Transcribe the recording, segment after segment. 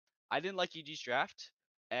I didn't like EG's draft,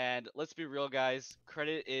 and let's be real, guys.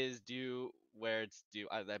 Credit is due where it's due.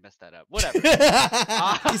 I messed that up. Whatever.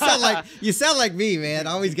 You sound like me, man.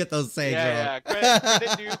 I always get those sayings wrong. Yeah.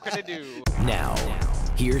 Credit due. Credit due. Now,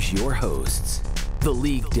 here's your hosts, the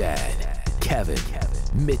League Dad, Kevin,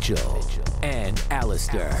 Mitchell, and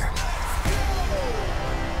Alistair.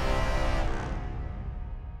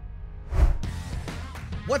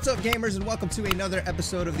 What's up, gamers, and welcome to another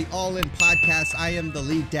episode of the All In Podcast. I am the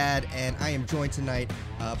League Dad, and I am joined tonight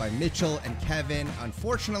by Mitchell and Kevin.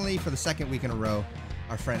 Unfortunately, for the second week in a row,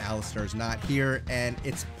 our friend Alistair is not here, and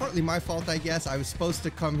it's partly my fault, I guess. I was supposed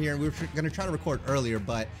to come here, and we were going to try to record earlier,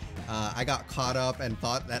 but I got caught up and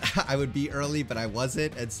thought that I would be early, but I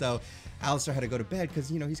wasn't, and so Alistair had to go to bed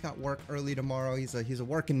because, you know, he's got work early tomorrow. He's a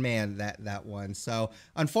working man, that one. So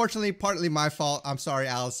unfortunately, partly my fault. I'm sorry,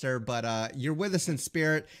 Alistair, but you're with us in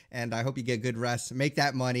spirit, and I hope you get good rest, make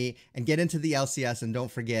that money, and get into the LCS, and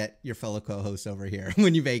don't forget your fellow co-hosts over here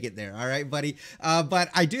when you make it there. All right, buddy? But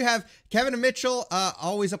I do have Kevin and Mitchell.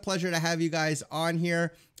 Always a pleasure to have you guys on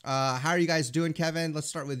here. How are you guys doing, Kevin? Let's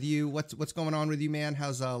start with you. What's going on with you, man?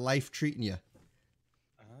 How's life treating you?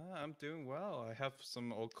 I'm doing well. I have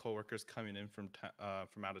some old coworkers coming in from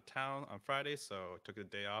out of town on Friday, so I took a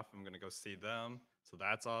day off. I'm gonna go see them, so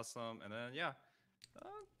that's awesome. And then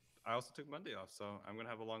I also took Monday off, so I'm gonna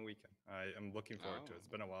have a long weekend. I am looking forward to it. It's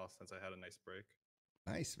been a while since I had a nice break.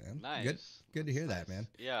 Nice, man. Nice. Good to hear that, man.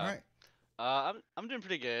 Yeah. All right. I'm doing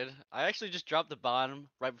pretty good. I actually just dropped the bomb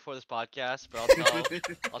right before this podcast, but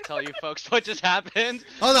I'll tell you folks what just happened.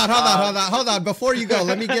 Hold on. Before you go,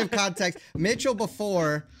 let me give context. Mitchell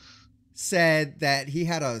before said that he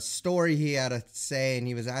had a story he had to say, and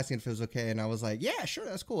he was asking if it was okay, and I was like, yeah, sure,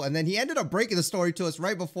 that's cool. And then he ended up breaking the story to us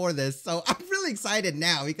right before this, so I'm really excited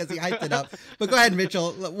now because he hyped it up. But go ahead,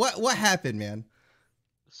 Mitchell. What happened, man?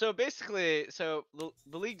 So basically, the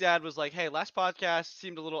League Dad was like, hey, last podcast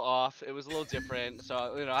seemed a little off. It was a little different.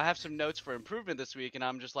 So, you know, I have some notes for improvement this week, and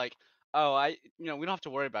I'm just like, oh, we don't have to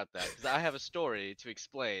worry about that because I have a story to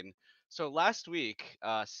explain. So last week,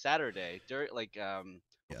 Saturday,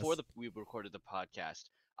 before we recorded the podcast,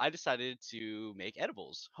 I decided to make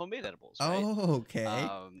edibles, homemade edibles. Right? Oh, okay.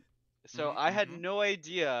 So I had no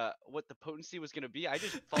idea what the potency was going to be. I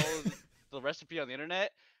just followed the recipe on the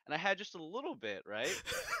internet, and I had just a little bit, right?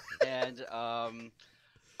 And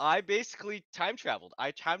I basically time traveled.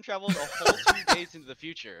 I time traveled a whole 2 days into the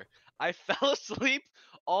future. I fell asleep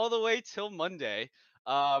all the way till Monday.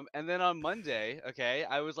 And then on Monday, okay,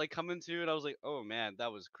 I was like coming to, and I was like, oh man,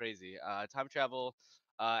 that was crazy. Time travel.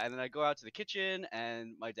 And then I go out to the kitchen,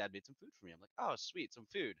 and my dad made some food for me. I'm like, oh, sweet, some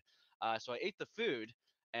food. So I ate the food,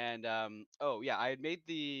 and I had made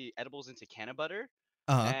the edibles into canna butter.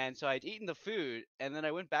 And so I'd eaten the food, and then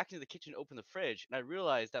I went back into the kitchen, opened the fridge, and I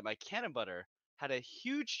realized that my canna butter had a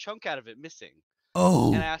huge chunk out of it missing.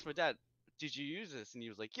 Oh. And I asked my dad, did you use this? And he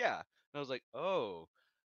was like, yeah. And I was like, oh.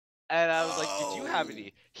 And I was like, did you have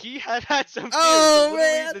any? He had some food. Oh, so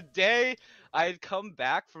literally man. the day I had come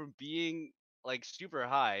back from being like super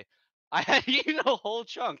high, I had eaten a whole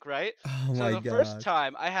chunk, right? Oh, so my the God. first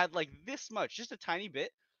time I had like this much, just a tiny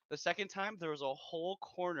bit. The second time there was a whole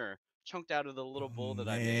corner chunked out of the little bowl that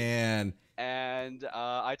I made. And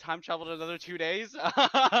I time traveled another 2 days.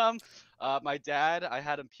 My dad, I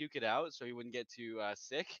had him puke it out so he wouldn't get too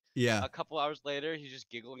sick. Yeah. A couple hours later, he's just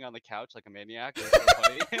giggling on the couch like a maniac. It was so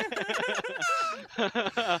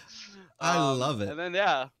funny. I love it. And then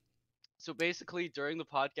so basically during the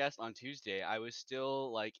podcast on Tuesday, I was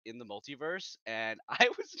still like in the multiverse, and I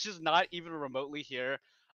was just not even remotely here.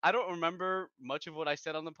 I don't remember much of what I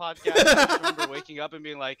said on the podcast. I just remember waking up and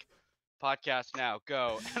being like, podcast now,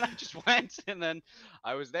 go. And I just went, and then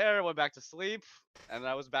I was there, went back to sleep, and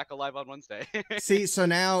I was back alive on Wednesday. See, so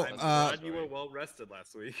now I'm glad you were well rested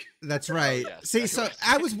last week. That's right. Yes, See, that's so right.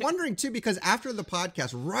 I was wondering too, because after the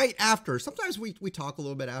podcast, right after, sometimes we talk a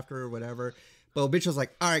little bit after or whatever. But Mitch was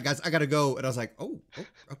like, all right, guys, I got to go. And I was like, oh,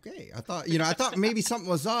 okay. I thought maybe something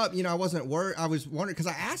was up. You know, I wasn't worried. I was wondering because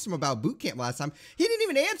I asked him about boot camp last time. He didn't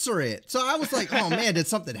even answer it. So I was like, oh, man, did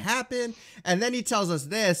something happen? And then he tells us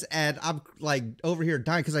this. And I'm like over here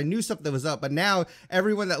dying because I knew something was up. But now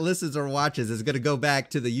everyone that listens or watches is going to go back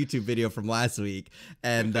to the YouTube video from last week.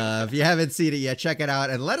 And if you haven't seen it yet, check it out.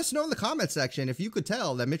 And let us know in the comment section if you could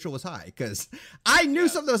tell that Mitchell was high. Because I knew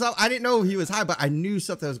something was up. I didn't know he was high, but I knew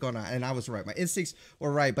something was going on. And I was right. My instincts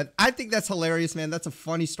were right, but I think that's hilarious, man. That's a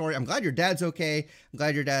funny story. I'm glad your dad's okay. I'm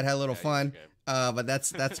glad your dad had a little fun. Okay. But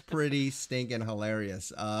that's pretty stinking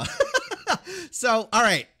hilarious. So, all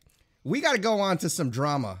right. We got to go on to some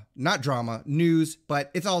drama, not drama, news, but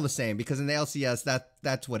it's all the same because in the LCS,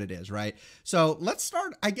 that's what it is, right? So let's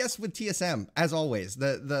start, I guess, with TSM, as always,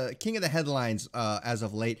 the king of the headlines as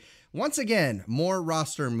of late. Once again, more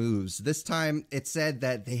roster moves. This time it said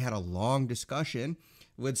that they had a long discussion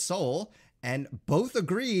with Seoul, and both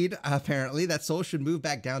agreed, apparently, that Seoul should move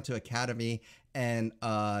back down to Academy, and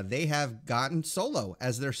they have gotten Solo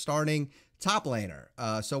as their starting top laner.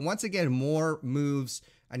 So once again, more moves.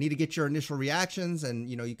 I need to get your initial reactions, and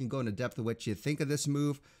you can go into depth of what you think of this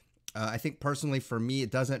move. I think personally, for me, it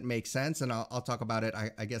doesn't make sense, and I'll talk about it,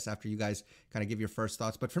 I guess, after you guys kind of give your first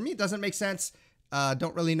thoughts. But for me, it doesn't make sense.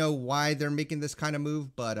 Don't really know why they're making this kind of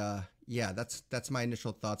move, but yeah, that's my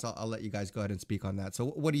initial thoughts. I'll let you guys go ahead and speak on that. So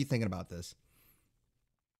what are you thinking about this?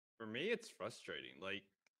 For me, it's frustrating. Like,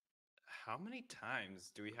 how many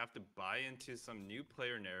times do we have to buy into some new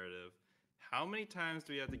player narrative? How many times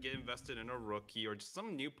do we have to get invested in a rookie or just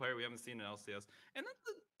some new player we haven't seen in LCS? And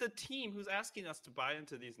then the team who's asking us to buy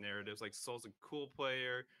into these narratives, like Soul's a cool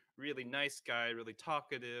player, really nice guy, really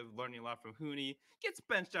talkative, learning a lot from Hooney, gets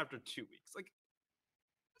benched after 2 weeks. Like,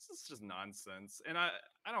 this is just nonsense. And I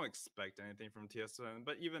don't expect anything from TSM,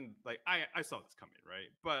 but even like I saw this coming, right?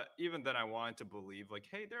 But even then I wanted to believe like,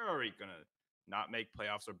 hey, they're already gonna not make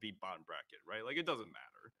playoffs or beat bottom bracket, right? Like it doesn't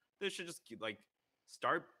matter. They should just like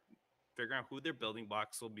start figuring out who their building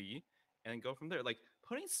blocks will be and go from there. Like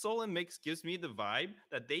putting Soul in mix gives me the vibe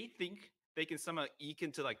that they think they can somehow eke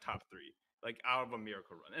into like top 3, like out of a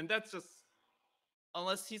miracle run. And that's just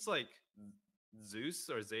unless he's like Zeus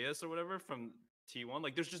or Zeus or whatever from T1,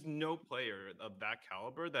 like there's just no player of that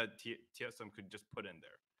caliber that TSM could just put in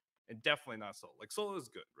there. And definitely not Soul. Like Soul is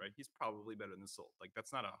good, right? He's probably better than Soul. Like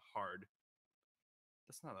that's not a hot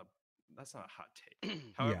take.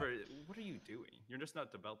 However, what are you doing? You're just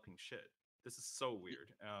not developing shit. This is so weird.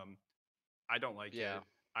 I don't like it.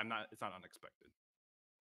 It's not unexpected.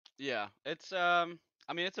 Yeah, it's I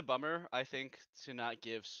mean it's a bummer, I think, to not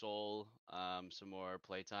give Soul some more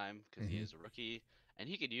playtime because he is a rookie and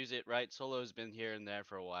he could use it, right? Solo's been here and there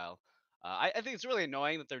for a while. I think it's really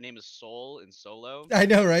annoying that their name is Soul in Solo. I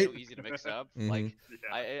know, right? So easy to mix up. Mhm.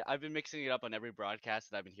 Like I've been mixing it up on every broadcast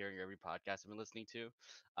that I've been hearing, every podcast I've been listening to.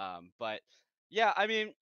 But yeah, I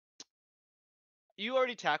mean, you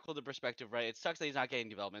already tackled the perspective, right? It sucks that he's not getting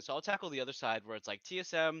development. So I'll tackle the other side where it's like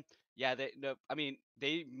TSM. Yeah, I mean,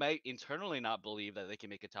 they might internally not believe that they can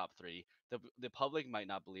make a top 3. The public might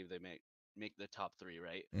not believe they make the top 3,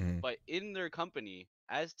 right? Mhm. But in their company,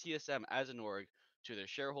 as TSM, as an org, to their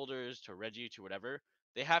shareholders, to Reggie, to whatever,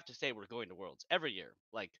 they have to say we're going to Worlds every year.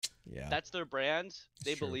 Like, Yeah, that's their brand.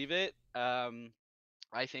 They it's true. believe it.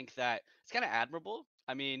 I think that it's kind of admirable.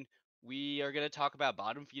 I mean, we are going to talk about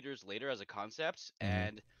bottom feeders later as a concept, Mhm.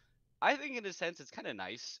 and I think in a sense it's kind of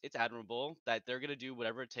nice. It's admirable that they're going to do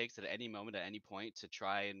whatever it takes at any moment, at any point to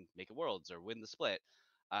try and make it Worlds or win the split.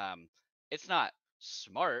 Um, it's not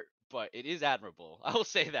smart, but it is admirable. I will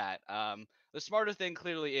say that. The smarter thing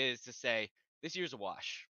clearly is to say this year's a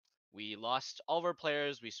wash. We lost all of our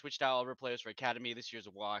players. We switched out all of our players for Academy. This year's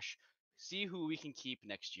a wash. See who we can keep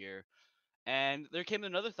next year. And there came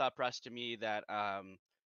another thought process to me that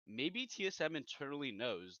maybe TSM internally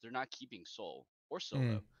knows they're not keeping Soul or Mhm.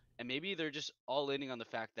 Solo. And maybe they're just all in on the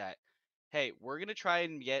fact that, hey, we're going to try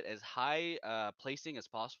and get as high placing as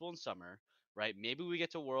possible in summer, right? Maybe we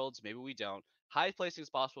get to Worlds, maybe we don't. High placing as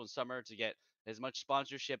possible in summer to get as much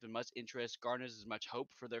sponsorship and much interest, garners as much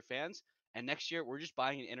hope for their fans. And next year, we're just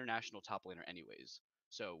buying an international top laner anyways.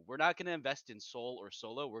 So we're not going to invest in Soul or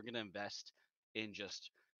Solo. We're going to invest in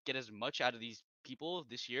just get as much out of these people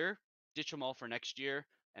this year, ditch them all for next year,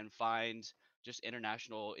 and find just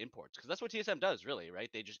international imports. Because that's what TSM does, really, right?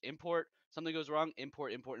 They just import. Something goes wrong,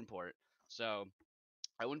 import, import, import. So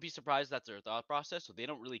I wouldn't be surprised that's their thought process. So they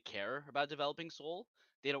don't really care about developing Soul.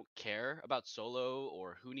 They don't care about Solo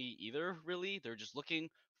or Huni either, really. They're just looking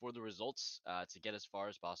for the results to get as far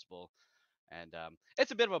as possible. And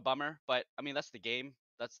it's a bit of a bummer, but I mean that's the game.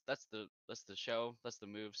 That's the show. That's the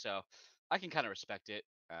move. So I can kind of respect it.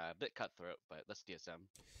 A bit cutthroat, but that's DSM.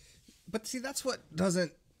 But see, that's what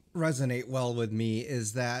doesn't resonate well with me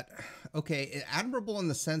is that okay, admirable in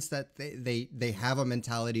the sense that they have a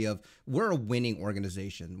mentality of we're a winning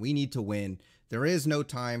organization. We need to win. There is no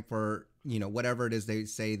time for, whatever it is they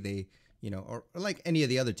say they, or like any of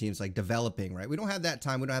the other teams like developing, right? We don't have that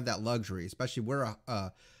time. We don't have that luxury, especially we're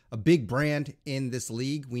a big brand in this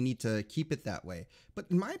league. We need to keep it that way. But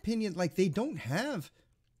in my opinion, like they have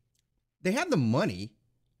the money.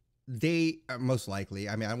 They are most likely,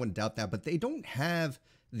 I mean, I wouldn't doubt that, but they don't have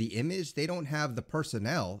the image. They don't have the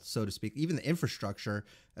personnel, so to speak, even the infrastructure,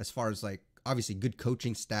 as far as like obviously good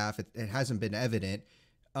coaching staff. It hasn't been evident.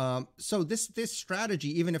 So this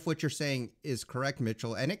strategy, even if what you're saying is correct,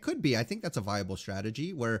 Mitchell, and it could be, I think that's a viable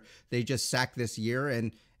strategy where they just sack this year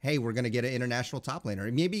and hey, we're going to get an international top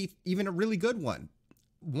laner, maybe even a really good one.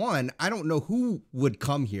 One, I don't know who would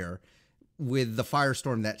come here with the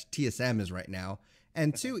firestorm that TSM is right now.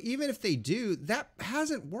 And two, even if they do, that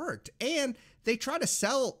hasn't worked. And they try to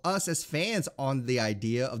sell us as fans on the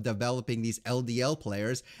idea of developing these LDL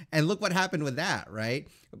players. And look what happened with that, right?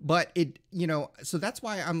 But it, so that's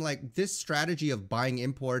why I'm like, this strategy of buying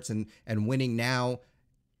imports and winning now,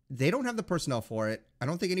 they don't have the personnel for it. I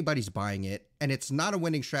don't think anybody's buying it. And it's not a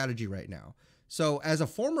winning strategy right now. So as a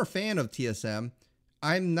former fan of TSM,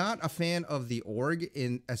 I'm not a fan of the org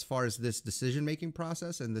in as far as this decision-making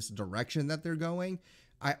process and this direction that they're going.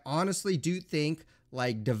 I honestly do think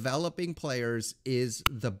like developing players is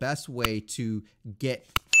the best way to get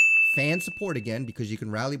fan support again, because you can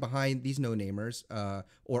rally behind these no-namers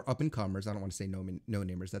or up-and-comers. I don't want to say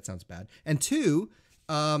no-namers. That sounds bad. And two,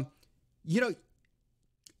 you know,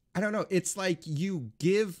 I don't know. It's like you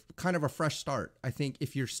give kind of a fresh start. I think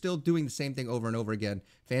if you're still doing the same thing over and over again,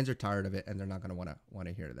 fans are tired of it and they're not going to want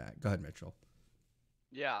to hear that. Go ahead, Mitchell.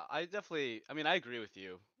 Yeah, I mean, I agree with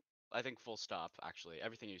you. I think full stop, actually.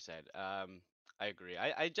 Everything you said. I agree.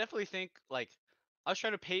 I definitely think, like, I was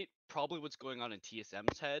trying to paint probably what's going on in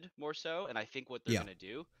TSM's head more so, and I think what they're Yeah. gonna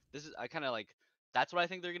do. I kind of like, that's what I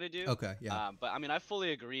think they're gonna do. Okay. Yeah. But I mean, I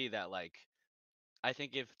fully agree that, like, I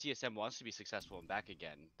think if TSM wants to be successful and back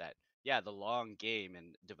again, that, yeah, the long game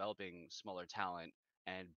and developing smaller talent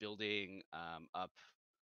and building up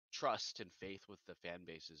trust and faith with the fan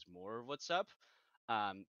base is more of what's up.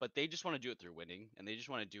 But they just want to do it through winning, and they just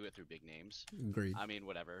want to do it through big names. Agreed. I mean,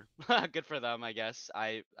 whatever. Good for them, I guess.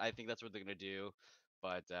 I think that's what they're gonna do.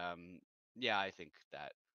 But yeah, I think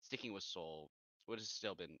that sticking with Soul would have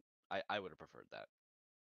still been. I would have preferred that.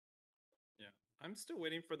 Yeah, I'm still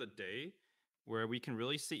waiting for the day where we can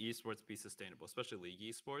really see esports be sustainable, especially league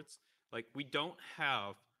esports. Like we don't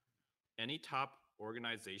have any top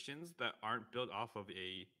organizations that aren't built off of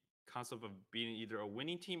a concept of being either a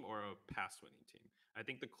winning team or a past winning team. I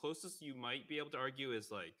think the closest you might be able to argue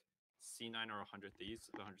is like C9 or 100 Thieves.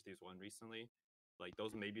 The 100 Thieves won recently. Like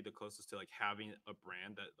those may be the closest to like having a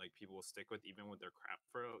brand that like people will stick with even when they're crap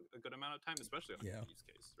for a good amount of time, especially 100 Yeah. Thieves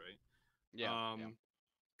case, right? Yeah, yeah,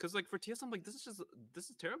 Because like for TSM, like this is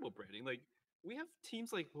terrible branding. Like we have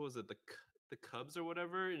teams like what was it the Cubs or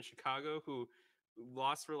whatever in Chicago who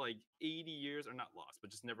lost for like 80 years or not lost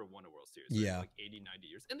but just never won a World Series right? Yeah. Like 80 90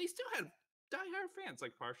 years and they still had diehard fans.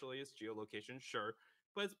 Like partially it's geolocation, sure,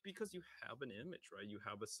 but it's because you have an image, right? You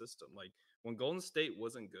have a system. Like when Golden State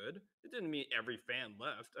wasn't good, it didn't mean every fan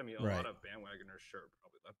left. I mean, a Right. lot of bandwagoners sure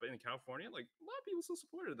probably left, but in California, like a lot of people still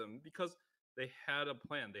supported them because they had a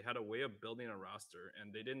plan. They had a way of building a roster,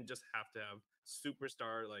 and they didn't just have to have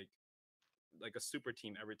superstar like a super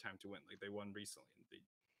team every time to win. Like they won recently, and they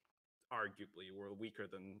arguably were weaker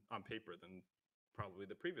than on paper than probably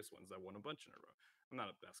the previous ones that won a bunch in a row. I'm not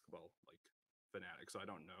a basketball like fanatic, so I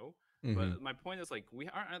don't know. Mm-hmm. But my point is like we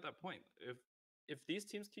aren't at that point. If these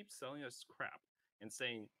teams keep selling us crap and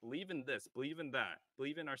saying believe in this, believe in that,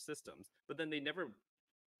 believe in our systems, but then they never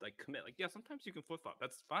like commit. Like, yeah, sometimes you can flip flop.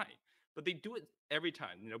 That's fine. But they do it every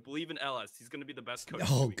time. You know, believe in LS. He's going to be the best coach.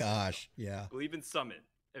 Oh gosh. Yeah. Believe in Summit.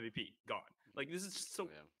 MVP gone. Like this is just so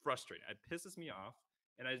yeah. frustrating. It pisses me off.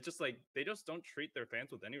 And I just like they just don't treat their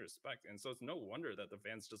fans with any respect. And so it's no wonder that the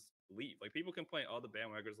fans just leave. Like people complain, all the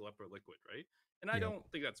bandwagoners left for Liquid, right? And I Yep. don't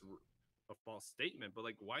think that's a false statement. But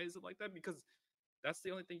like, why is it like that? Because that's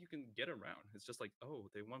the only thing you can get around. It's just like, oh,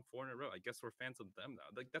 they won 4 in a row. I guess we're fans of them now.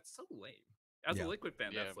 Like that's so lame. As a Yeah. Liquid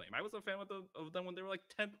fan, Yeah. that's lame. I was a fan of them when they were like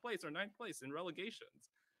 10th place or 9th place in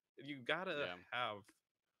relegations. You gotta Yeah. have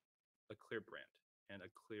a clear brand and a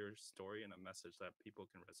clear story and a message that people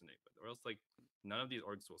can resonate with, or else like none of these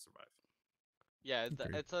orgs will survive. Yeah,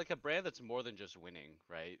 Agreed. it's like a brand that's more than just winning,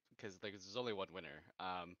 right? Because like there's only one winner.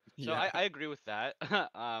 So Yeah, I agree with that.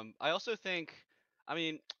 I also think, I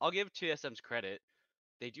mean, I'll give TSM's credit.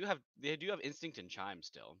 They do have instinct and chime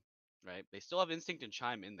still, right? They still have instinct and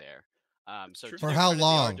chime in there. it's So true. to For their how credit, they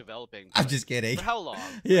are long? developing. I'm But just kidding. for how long,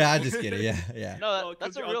 Yeah, I'm right? just kidding. Yeah. Yeah. No, Well,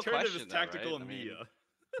 that's because a your real alternative question is though, right? tactical I and mean, Mia.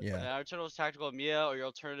 Yeah. our alternatives tactical Mia, or your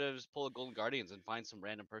alternatives pull a Golden Guardians and find some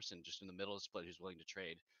random person just in the middle of the split who's willing to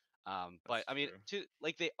trade. But That's I mean, true. to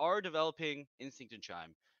like they are developing instinct and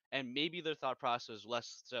chime, and maybe their thought process is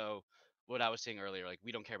less so what I was saying earlier. Like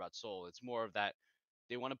we don't care about soul. It's more of that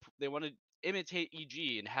they want to imitate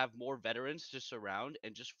EG and have more veterans to surround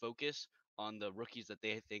and just focus on the rookies that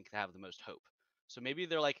they think have the most hope. So maybe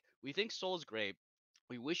they're like, we think Soul is great,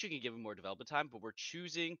 We wish we could give him more development time, but we're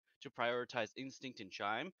choosing to prioritize Instinct and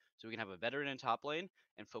Chime so we can have a veteran in top lane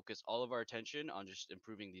and focus all of our attention on just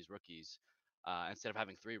improving these rookies instead of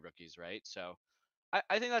having 3 rookies, right? So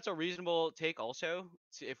I think that's a reasonable take also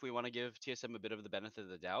if we want to give TSM a bit of the benefit of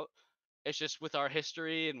the doubt. It's just with our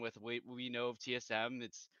history and with what we know of TSM,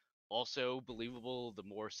 it's also believable the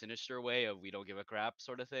more sinister way of we don't give a crap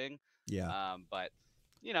sort of thing. Yeah. But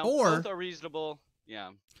both Or are reasonable.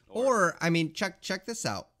 Yeah. or I mean, check this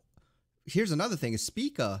out. Here's another thing: is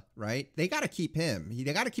Spica, right? They got to keep him.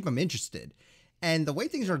 They got to keep him interested. And the way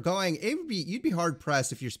things are going, you'd be hard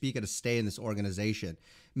pressed if you're Spica to stay in this organization.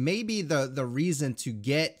 Maybe the reason to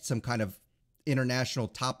get some kind of international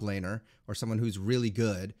top laner or someone who's really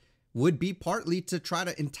good would be partly to try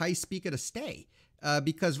to entice Spica to stay.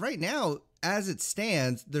 Because right now, as it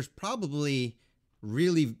stands, there's probably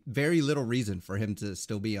really very little reason for him to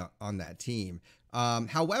still be on that team.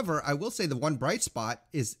 However, I will say the one bright spot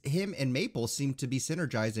is him and Maple seem to be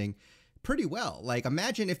synergizing pretty well. Like,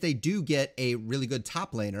 imagine if they do get a really good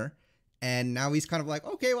top laner, and now he's kind of like,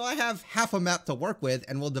 okay, well, I have half a map to work with,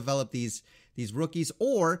 and we'll develop these rookies.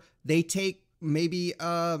 Or they take maybe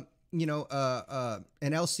an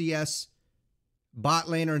LCS bot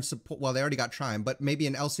laner and support. Well, they already got Chime, but maybe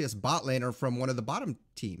an LCS bot laner from one of the bottom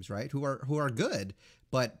teams, right? Who are good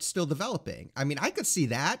but still developing. I mean, I could see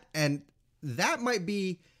that, and that might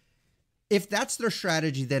be, if that's their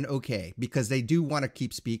strategy, then okay, because they do want to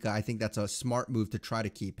keep Spica. I think that's a smart move to try to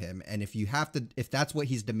keep him. And if that's what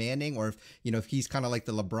he's demanding, or if he's kind of like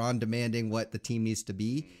the LeBron demanding what the team needs to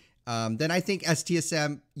be, then I think as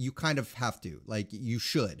TSM, you kind of have to, like, you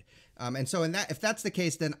should. And so if that's the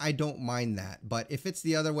case, then I don't mind that. But if it's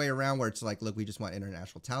the other way around where it's like, look, we just want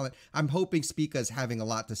international talent, I'm hoping Spica is having a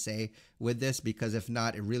lot to say with this, because if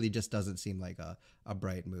not, it really just doesn't seem like a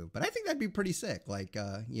bright move. But I think that'd be pretty sick, like,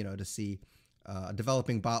 to see a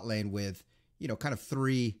developing bot lane with, kind of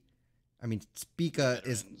 3. I mean, Spica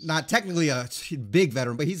is not technically a big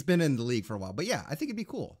veteran, but he's been in the league for a while. But yeah, I think it'd be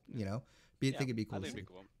cool, I think it'd be cool. I think it'd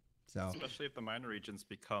be cool. So, especially if the minor regions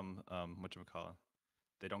become whatchamacallit,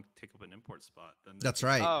 they don't take up an import spot. Then that's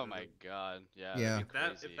right. Oh my god, yeah.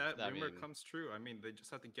 If that rumor comes true, I mean, they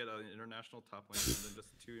just have to get an international top lane and then just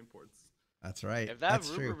 2 imports. That's right. If that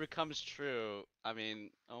rumor becomes true, I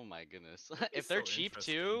mean, oh my goodness. If they're cheap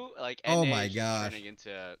too, like oh NA my is gosh, turning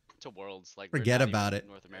into Worlds, like forget about it.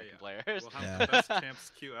 North American players. We'll have the best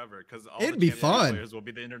champs queue ever, because all it'd the be fun. Players will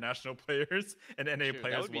be the international players, and NA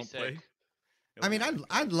players won't play. I mean,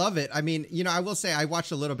 I'd love it. I mean, I will say I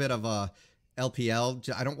watched a little bit of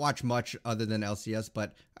LPL. I don't watch much other than LCS,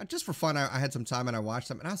 but just for fun, I had some time and I watched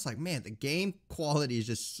them, and I was like, man, the game quality is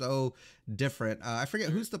just so different. I forget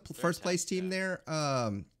who's the first place team there.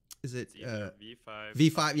 Is it V5?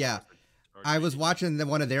 V5, yeah. I was watching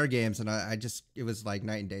one of their games, and it was like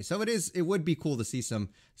night and day. So it would be cool to see some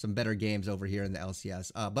better games over here in the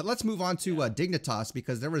LCS. But let's move on to Dignitas,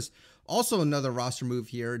 because there was also another roster move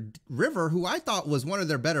here. River, who I thought was one of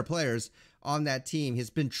their better players on that team, has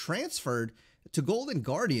been transferred to Golden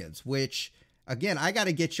Guardians, which, again, I got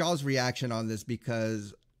to get y'all's reaction on this,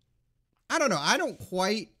 because I don't know. I don't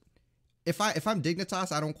quite, if I'm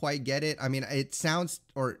Dignitas, I don't quite get it. I mean, it sounds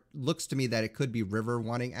or looks to me that it could be River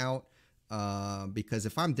wanting out. Because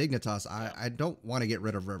if I'm Dignitas, I don't want to get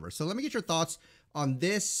rid of River. So let me get your thoughts on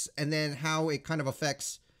this, and then how it kind of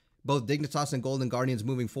affects both Dignitas and Golden Guardians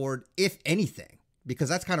moving forward, if anything, because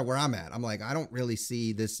that's kind of where I'm at. I'm like, I don't really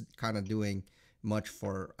see this kind of doing much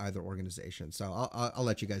for either organization. So I'll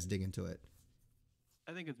let you guys dig into it.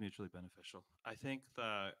 I think it's mutually beneficial. I think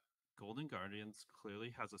the Golden Guardians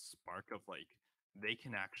clearly has a spark of, like, they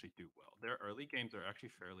can actually do well. Their early games are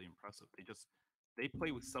actually fairly impressive. They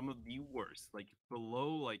play with some of the worst, like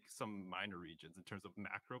below like some minor regions in terms of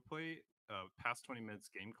macro play. Past 20 minutes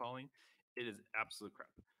game calling, it is absolute crap.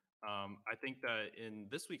 I think that in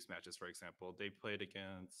this week's matches, for example, they played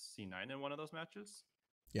against C9 in one of those matches.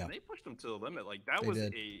 Yeah, and they pushed them to the limit. Like that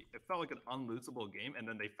it felt like an unlosable game, and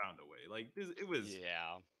then they found a way. Like it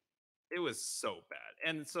was so bad.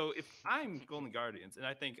 And so if I'm Golden Guardians, and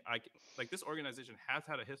I think this organization has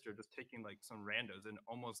had a history of just taking like some randos and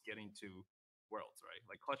almost getting to Worlds, right?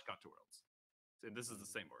 Like Clutch got to Worlds. So this is the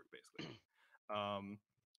same org, basically.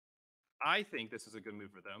 I think this is a good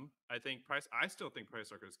move for them. I still think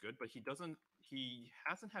Price Archer is good, but he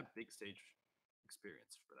hasn't had big stage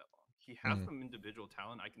experience for that long. He has some individual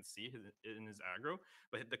talent. I can see in his aggro,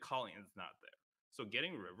 but the calling is not there. So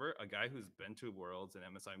getting River, a guy who's been to Worlds and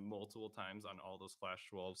MSI multiple times on all those Flash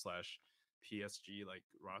 12 / PSG, like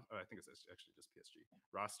I think it's actually just PSG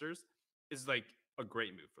rosters, is like a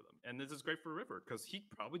great move for them. And this is great for River because he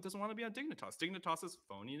probably doesn't want to be on Dignitas. Dignitas is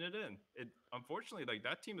phoning it in. Unfortunately, like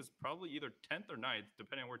that team is probably either 10th or 9th,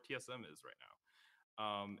 depending on where TSM is right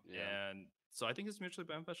now. Yeah. And so I think it's mutually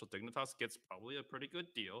beneficial. Dignitas gets probably a pretty good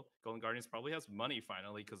deal. Golden Guardians probably has money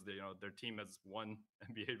finally because their team has won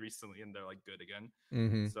NBA recently and they're like good again.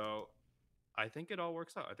 Mm-hmm. So I think it all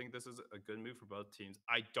works out. I think this is a good move for both teams.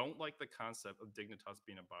 I don't like the concept of Dignitas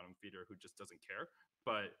being a bottom feeder who just doesn't care,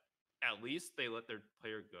 but at least they let their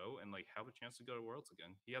player go and like have a chance to go to Worlds again.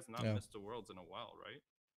 He has not missed a Worlds in a while, right?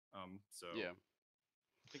 So Yeah.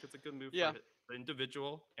 I think it's a good move Yeah. for the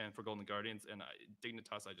individual and for Golden Guardians. And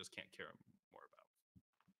Dignitas, I just can't care more about.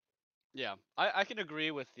 Yeah, I can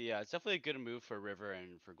agree with the. It's definitely a good move for River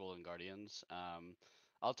and for Golden Guardians.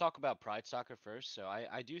 I'll talk about Pride Soccer first. So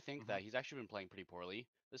I do think that he's actually been playing pretty poorly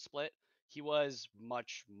this split. He was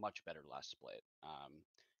much better last split.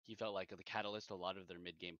 He felt like the catalyst to a lot of their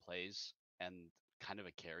mid game plays and kind of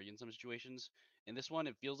a carry in some situations. In this one,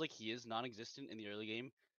 it feels like he is non-existent in the early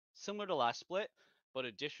game, similar to last split. But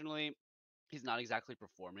additionally, he's not exactly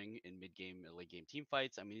performing in mid-game and late-game team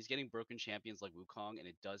fights. I mean, he's getting broken champions like Wukong, and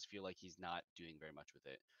it does feel like he's not doing very much with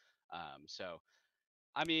it. So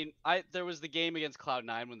I mean, I there was the game against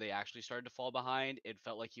Cloud9 when they actually started to fall behind. It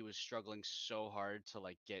felt like he was struggling so hard to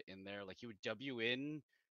like get in there. Like he would W in,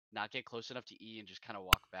 not get close enough to E, and just kind of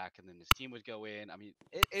walk back, and then his team would go in. I mean,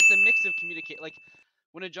 it's a mix of communicate. Like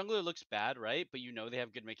when a jungler looks bad, right? But you know they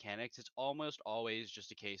have good mechanics. It's almost always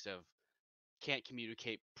just a case of can't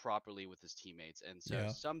communicate properly with his teammates. And so Yeah.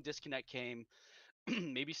 some disconnect came.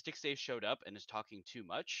 Maybe Sticksafe showed up and is talking too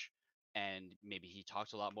much. And maybe he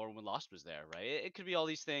talked a lot more when Lost was there, right? It could be all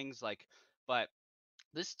these things like, but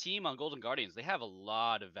this team on Golden Guardians, they have a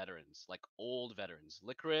lot of veterans, like old veterans.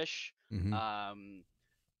 Licorice, Mm-hmm.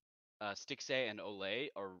 Stixay and Olay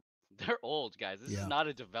are they're old guys. This is Yeah. not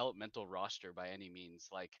a developmental roster by any means.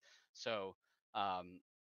 Like so, um,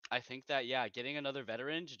 I think that yeah, getting another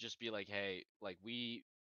veteran to just be like, hey, like we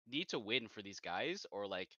need to win for these guys, or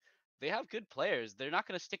like they have good players. They're not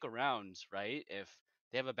gonna stick around, right? If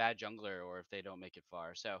they have a bad jungler or if they don't make it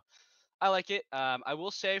far. So I like it. I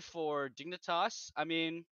will say for Dignitas, I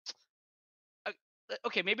mean, uh,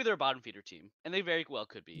 okay, maybe they're a bottom feeder team, and they very well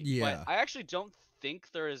could be. But Yeah. I actually don't think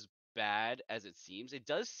they're as bad as it seems. It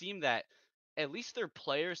does seem that at least their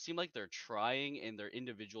players seem like they're trying in their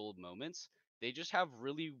individual moments. They just have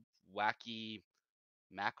really wacky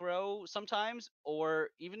macro sometimes, or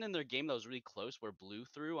even in their game that was really close where Blue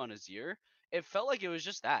threw on Azir, it felt like it was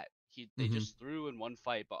just that. They Mm-hmm. just threw in one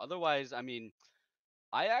fight. But otherwise, I mean,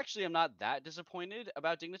 I actually am not that disappointed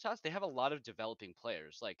about Dignitas. They have a lot of developing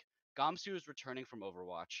players. Like Gamsu is returning from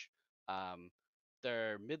Overwatch. Um,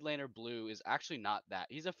 their mid laner Blue is actually not that.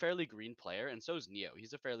 He's a fairly green player, and so is Neo.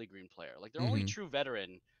 He's a fairly green player. Like their only Mm-hmm. true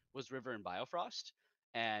veteran was River and Biofrost.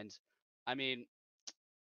 And I mean,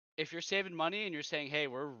 if you're saving money and you're saying, hey,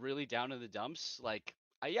 we're really down in the dumps, like,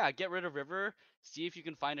 yeah, get rid of River. See if you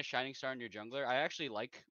can find a shining star in your jungler. I actually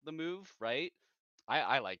like the move, right?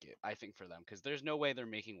 I like it. I think for them because there's no way they're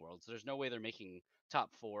making worlds. There's no way they're making top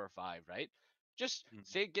 4 or 5, right? Just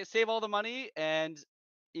save all the money, and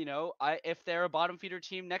I if they're a bottom feeder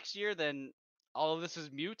team next year, then all of this is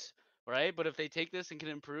mute, right? But if they take this and can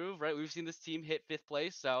improve, right? We've seen this team hit 5th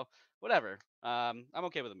place, so whatever. I'm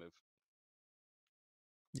okay with the move.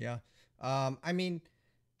 Yeah. I mean,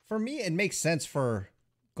 for me, it makes sense for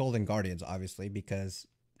Golden Guardians, obviously, because,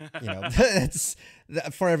 it's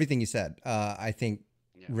for everything you said. I think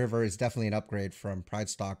Yeah. River is definitely an upgrade from Pride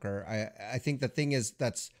Stalker. I think the thing is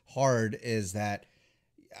that's hard is that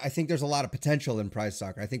I think there's a lot of potential in Pride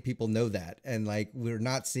Stalker. I think people know that. And like, we're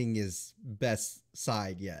not seeing his best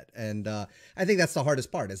side yet. And I think that's the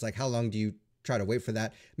hardest part is like, how long do you try to wait for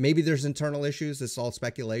that? Maybe there's internal issues. It's all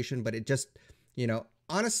speculation, but it just,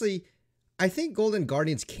 honestly, I think Golden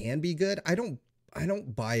Guardians can be good. I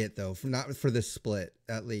don't buy it though, not for this split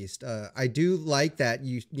at least. I do like that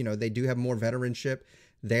they do have more veteranship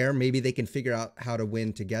there. Maybe they can figure out how to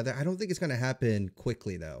win together. I don't think it's going to happen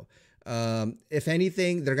quickly though. If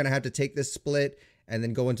anything, they're going to have to take this split and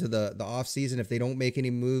then go into the off season. If they don't make any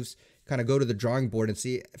moves, kind of go to the drawing board and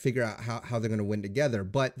figure out how they're going to win together.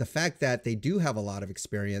 But the fact that they do have a lot of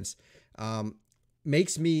experience,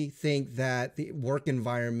 makes me think that the work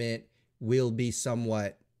environment will be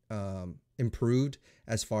somewhat improved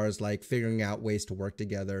as far as like figuring out ways to work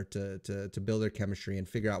together to build their chemistry and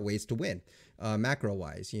figure out ways to win macro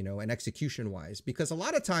wise, and execution wise, because a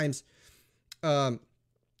lot of times,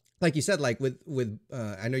 like you said, like with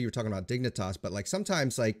I know you were talking about Dignitas, but like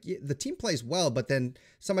sometimes like the team plays well, but then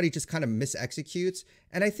somebody just kind of misexecutes.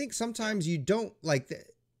 And I think sometimes you don't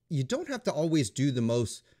have to always do the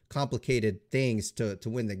most complicated things to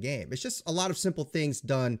win the game. It's just a lot of simple things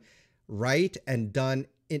done right and done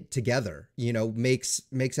together, makes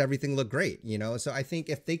everything look great, So I think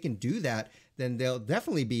if they can do that, then they'll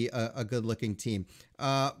definitely be a good looking team.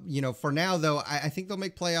 For now though, I think they'll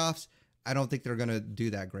make playoffs. I don't think they're going to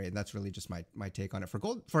do that great. And that's really just my take on it. For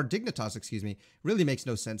Dignitas, excuse me, really makes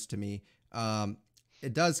no sense to me.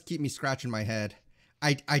 It does keep me scratching my head.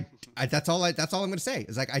 I that's all I'm going to say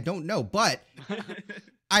is like, I don't know, but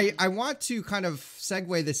I want to kind of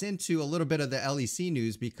segue this into a little bit of the LEC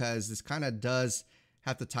news, because this kind of does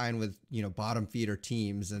have to tie in with, bottom feeder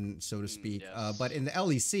teams and so to speak. Yes. But in the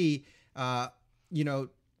LEC,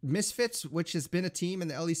 Misfits, which has been a team in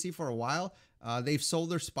the LEC for a while, they've sold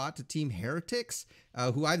their spot to Team Heretics,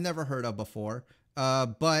 who I've never heard of before.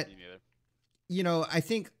 But, I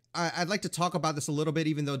think I'd like to talk about this a little bit,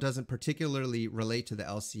 even though it doesn't particularly relate to the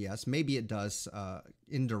LCS. Maybe it does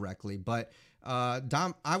indirectly, but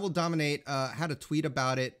I Will Dominate had a tweet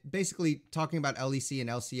about it, basically talking about LEC and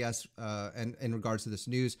LCS and in regards to this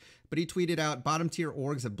news. But he tweeted out, bottom tier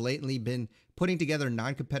orgs have blatantly been putting together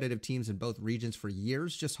non-competitive teams in both regions for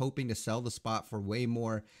years, just hoping to sell the spot for way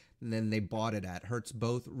more than they bought it at. Hurts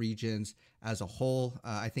both regions as a whole.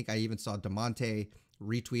 I think I even saw Demonte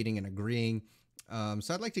retweeting and agreeing.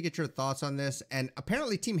 So I'd like to get your thoughts on this. And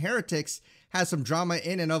apparently Team Heretics has some drama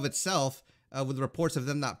in and of itself, with reports of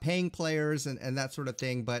them not paying players and that sort of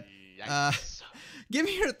thing. But give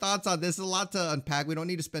me your thoughts on this. There's a lot to unpack. We don't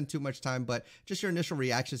need to spend too much time, but just your initial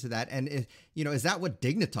reactions to that. And, is that what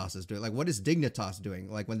Dignitas is doing? Like, what is Dignitas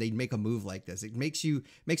doing? Like, when they make a move like this, it makes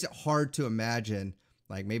it hard to imagine,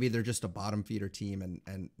 like, maybe they're just a bottom feeder team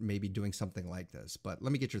and maybe doing something like this. But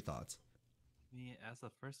let me get your thoughts. Me,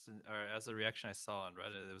 as a reaction I saw on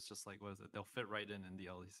Reddit, it was just like, what is it? They'll fit right in the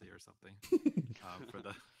LEC or something. For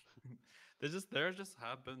the there just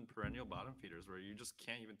have been perennial bottom feeders where you just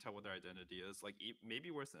can't even tell what their identity is. Like, maybe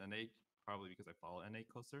worse than NA, probably because I follow NA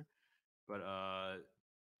closer. But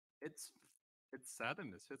it's sad that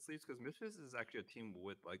Misfits leaves, because Misfits is actually a team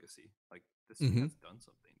with legacy. Like, this team has done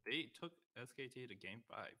something. They took SKT to Game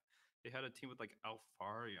 5. They had a team with like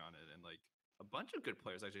Alfari on it and like a bunch of good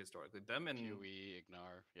players actually historically. Them and Pui,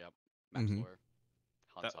 Ignar, yep, Maxlore.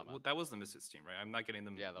 That was the Misfits team, right? I'm not getting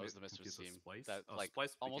them. Yeah, that was the Misfits team. Splice? That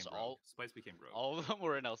Splice almost Splice became rogue. all of them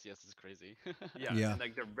were in LCS. Is crazy. Yeah. And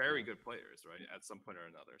like they're very good players, right? At some point or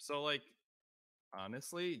another. So like,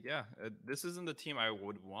 honestly, yeah, this isn't the team I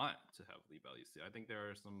would want to have leave LEC. I think there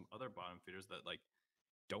are some other bottom feeders that like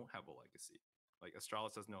don't have a legacy. Like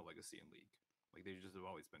Astralis has no legacy in League. Like, they just have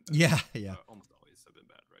always been bad. Yeah. Almost always have been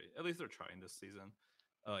bad, right? At least they're trying this season.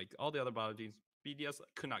 Like, all the other bottom teams, BDS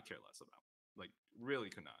could not care less about. Like, really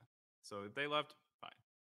could not. So if they left, fine.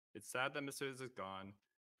 It's sad that Misfits is gone,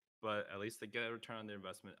 but at least they get a return on their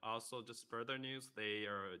investment. Also, just further news, they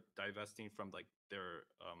are divesting from like their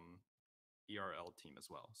ERL team as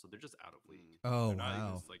well. So they're just out of League. Oh, they're not wow.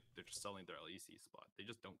 even, like, they're just selling their LEC spot. They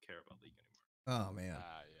just don't care about League anymore. Oh, man.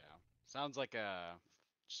 Yeah. Sounds like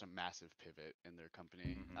just a massive pivot in their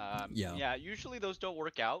company. Yeah. Usually those don't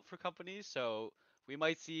work out for companies, so we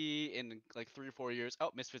might see in like 3 or 4 years,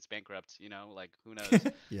 oh, Misfits bankrupt, like, who knows?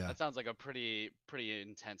 Yeah. That sounds like a pretty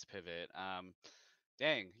intense pivot.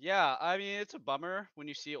 Dang. Yeah, I mean, it's a bummer when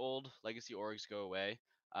you see old legacy orgs go away.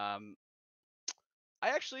 I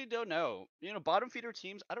actually don't know. Bottom feeder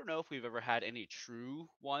teams, I don't know if we've ever had any true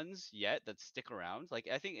ones yet that stick around. Like,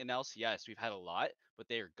 I think in LCS we've had a lot, but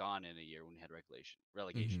they are gone in a year when we had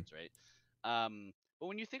relegations, right? But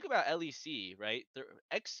when you think about LEC, right,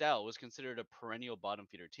 XL was considered a perennial bottom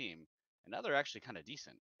feeder team, and now they're actually kind of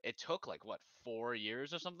decent. It took like what, 4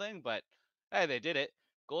 years or something, but hey, they did it.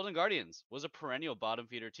 Golden Guardians was a perennial bottom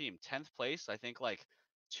feeder team, 10th place, I think like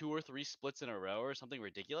 2 or 3 splits in a row or something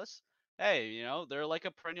ridiculous. Hey, they're like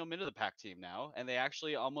a perennial mid of the pack team now, and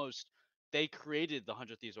they created the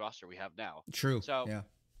 100 Thieves roster we have now. True. So yeah.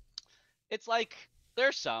 It's like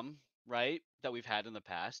there's some, right, that we've had in the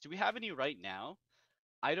past. Do we have any right now?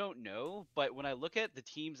 I don't know, but when I look at the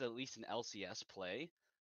teams, at least in LCS play,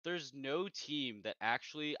 there's no team that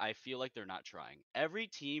actually I feel like they're not trying. Every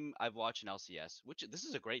team I've watched in LCS, which this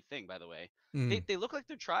is a great thing, by the way, they look like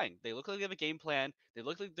they're trying. They look like they have a game plan. They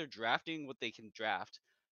look like they're drafting what they can draft,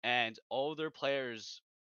 and all their players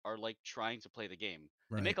are like trying to play the game.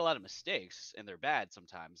 They Right. make a lot of mistakes, and they're bad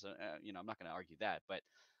sometimes. I'm not going to argue that, but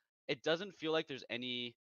it doesn't feel like there's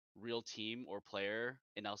any real team or player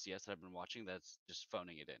in LCS that I've been watching that's just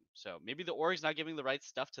phoning it in. So maybe the org's not giving the right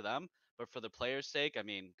stuff to them, but for the players' sake, I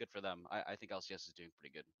mean, good for them. I think LCS is doing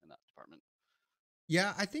pretty good in that department.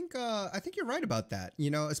 Yeah, I think you're right about that.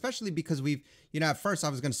 Especially because we've, at first I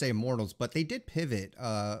was going to say Immortals, but they did pivot.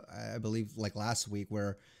 I believe like last week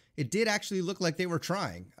where, it did actually look like they were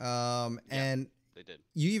trying. Yeah, And they did.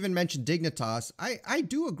 you even mentioned Dignitas. I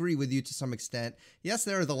do agree with you to some extent. Yes,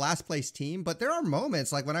 they're the last place team, but there are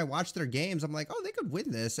moments like when I watch their games, I'm like, oh, they could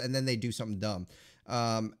win this, and then they do something dumb.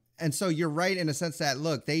 And so you're right in a sense that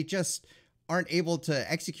look, they just aren't able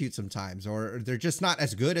to execute sometimes, or they're just not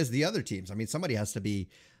as good as the other teams. I mean, somebody has to be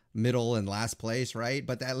middle and last place, right?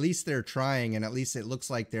 But at least they're trying, and at least it looks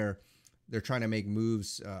like they're trying to make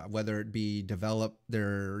moves, whether it be develop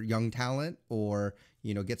their young talent or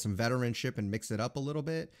get some veteranship and mix it up a little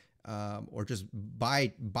bit, or just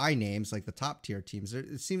buy names like the top tier teams.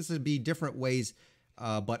 It seems to be different ways,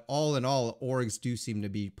 but all in all, orgs do seem to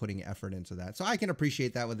be putting effort into that. So I can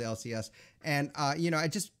appreciate that with the LCS. And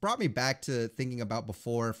it just brought me back to thinking about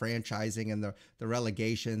before franchising and the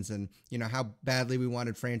relegations, and how badly we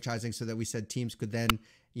wanted franchising so that we said teams could then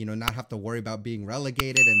not have to worry about being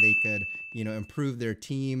relegated, and they could improve their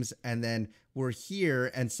teams. And then we're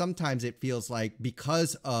here, and sometimes it feels like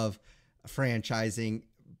because of franchising,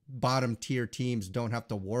 bottom tier teams don't have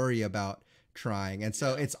to worry about trying. And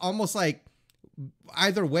so it's almost like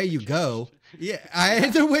either way you go,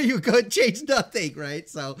 either way you go, change nothing, right?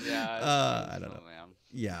 So I don't know.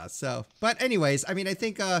 Yeah. So, but anyways, I mean, I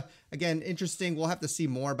think, again, interesting. We'll have to see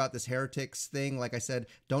more about this Heretics thing. Like I said,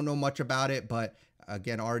 don't know much about it, but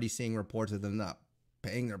again, already seeing reports of them not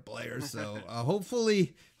paying their players. So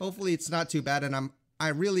hopefully it's not too bad. And I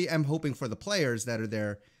really am hoping for the players that are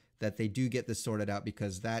there that they do get this sorted out,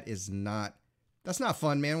 because that's not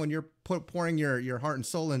fun, man. When you're pouring your heart and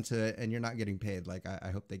soul into it and you're not getting paid. Like I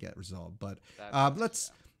hope they get resolved. But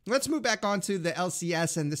let's move back on to the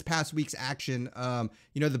LCS and this past week's action.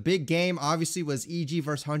 The big game obviously was EG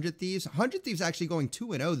versus 100 Thieves. 100 Thieves actually going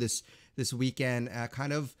 2-0 this weekend,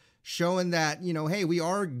 kind of showing that, hey, we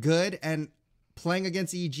are good, and playing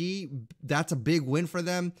against EG, that's a big win for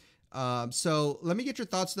them. So let me get your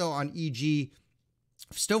thoughts though on EG.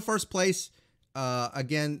 Still first place.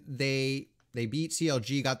 Again, they beat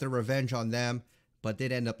CLG, got their revenge on them, but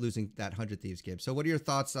did end up losing that 100 Thieves game. So what are your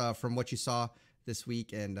thoughts from what you saw this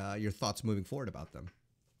week, and your thoughts moving forward about them?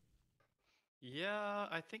 Yeah,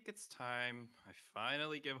 I think it's time I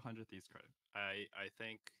finally give 100 Thieves credit. I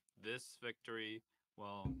think this victory,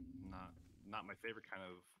 well, not my favorite kind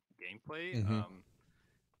of gameplay. Mm-hmm.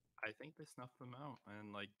 I think they snuffed them out,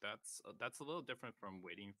 and like that's a little different from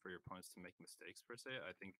waiting for your opponents to make mistakes per se.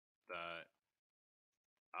 I think that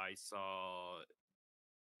I saw.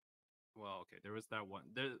 Well, okay, there was that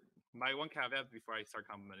one. My one caveat before I start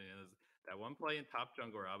complimenting is that one play in top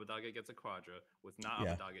jungle where Abadage gets a quadra was not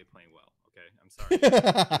Yeah. Abadage playing well. Okay, I'm sorry.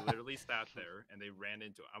 He literally sat there and they ran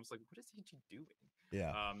into it. I was like, what is EG doing?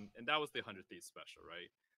 Yeah. And that was the 100 Thieves special, right?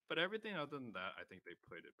 But everything other than that, I think they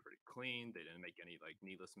played it pretty clean. They didn't make any like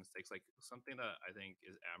needless mistakes. Like something that I think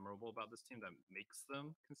is admirable about this team that makes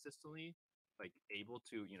them consistently like able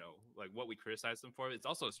to, like what we criticize them for, it's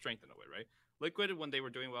also a strength in a way, right? Liquid, when they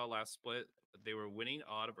were doing well last split, they were winning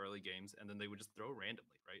a lot of early games, and then they would just throw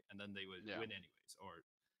randomly, right? And then they would win anyways.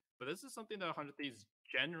 But this is something that 100 Thieves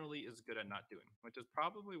generally is good at not doing, which is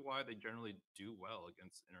probably why they generally do well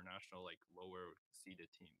against international, like lower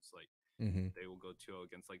seeded teams. Like Mm-hmm. they will go 2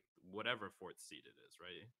 against like whatever fourth seed it is,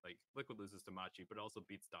 right? Like Liquid loses to Machi, but also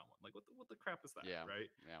beats Donwan. Like what the crap is that, right?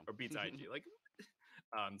 Or beats IG. Like,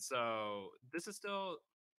 so this is still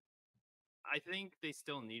I think they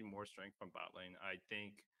still need more strength from bot lane. I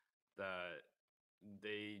think that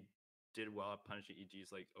they did well at punishing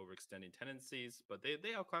EG's like overextending tendencies, but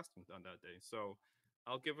they outclassed them on that day. So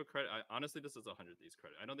I'll give a credit. Honestly, this is 100 Thieves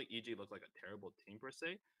credit. I don't think EG looked like a terrible team per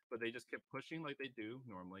se, but they just kept pushing like they do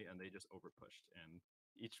normally, and they just overpushed. And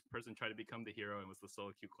each person tried to become the hero and was the solo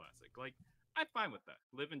queue classic. Like I'm fine with that.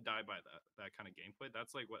 Live and die by that kind of gameplay.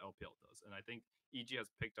 That's like what LPL does, and I think EG has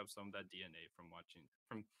picked up some of that DNA from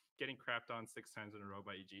getting crapped on 6 times in a row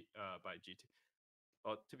by by GT.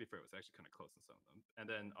 Well, to be fair, it was actually kind of close in some of them, and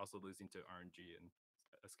then also losing to RNG and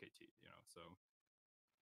SKT. So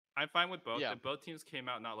I'm fine with both. Yeah. Both teams came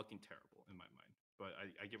out not looking terrible in my mind, but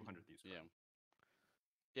I give 100 Thieves credit.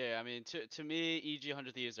 Yeah, I mean, to me, EG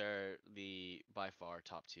 100 Thieves are the by far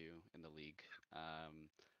top two in the league.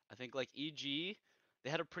 I think like EG, they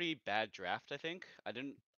had a pretty bad draft.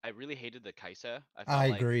 I really hated the Kai'Sa. I I felt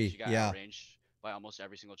like agree. EG got Yeah. outranged by almost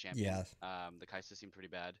every single champion. Yes. The Kai'Sa seemed pretty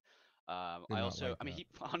bad. Did not I mean, that. he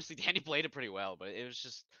honestly Danny played it pretty well, but it was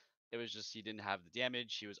just he didn't have the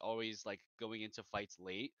damage. He was always like going into fights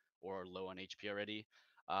late or low on HP already.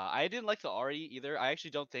 I didn't like the Ari either. I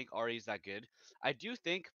actually don't think Ari is that good. I do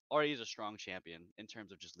think Ari is a strong champion in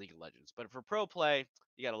terms of just League of Legends, but for pro play,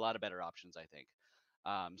 you got a lot of better options, I think.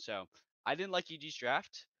 So I didn't like EG's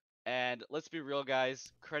draft. And let's be real,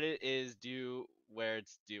 guys. Credit is due where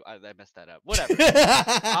it's due. I messed that up. Whatever.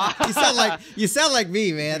 you sound like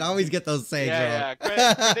me, man. I always get those sayings wrong. Yeah.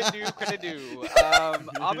 Credit due.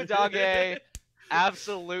 Abadage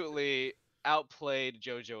absolutely outplayed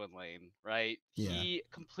JoJo and Lane, right? Yeah. He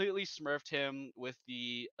completely smurfed him with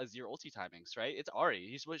the Azir ulti timings, right? It's Ahri.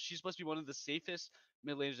 She's supposed to be one of the safest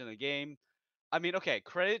mid laners in the game. I mean, okay,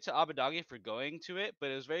 credit to Abadage for going to it, but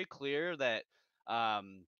it was very clear that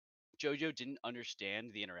JoJo didn't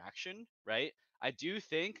understand the interaction, right? I do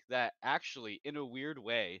think that actually, in a weird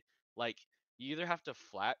way, like you either have to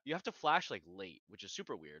flash like late, which is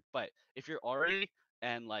super weird. But if you're already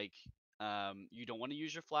and like you don't want to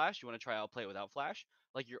use your flash, you want to try outplay it without flash,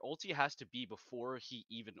 like your ulti has to be before he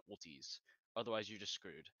even ultis. Otherwise, you're just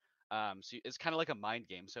screwed. So it's kind of like a mind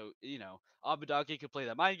game. So Abadake could play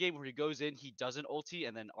that mind game where he goes in, he doesn't ulti,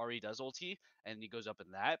 and then Ahri does ulti, and he goes up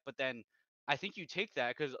in that. But then I think you take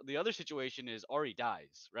that because the other situation is Ahri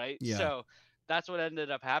dies, right? Yeah. So that's what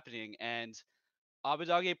ended up happening. And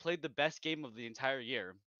Abadage played the best game of the entire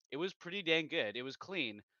year. It was pretty dang good. It was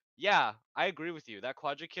clean. Yeah, I agree with you. That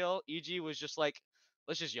quadra kill, EG was just like,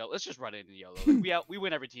 let's just run it in YOLO. Like we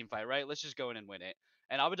win every team fight, right? Let's just go in and win it.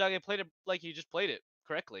 And Abadage played it like he just played it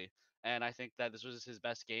correctly. And I think that this was his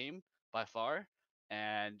best game by far.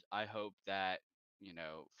 And I hope that,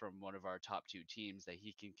 from one of our top two teams that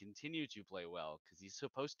he can continue to play well because he's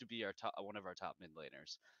supposed to be one of our top mid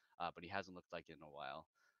laners, but he hasn't looked like it in a while.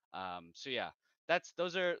 So yeah, that's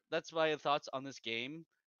my thoughts on this game.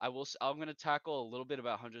 I'm gonna tackle a little bit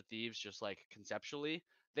about 100 Thieves just like conceptually.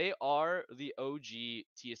 They are the OG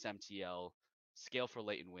TSMTL scale for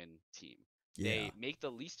late and win team. Yeah. They make the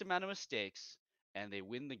least amount of mistakes and they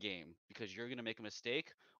win the game because you're gonna make a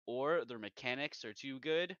mistake or their mechanics are too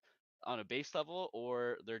good on a base level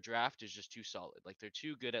or their draft is just too solid. Like they're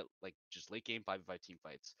too good at like just late game 5v5 team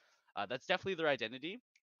fights. That's definitely their identity.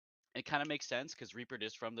 It kind of makes sense because Reaper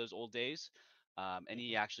is from those old days. And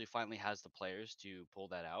he actually finally has the players to pull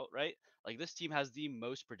that out, right? Like this team has the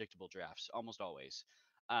most predictable drafts almost always.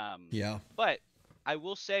 Yeah. But I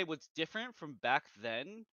will say what's different from back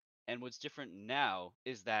then and what's different now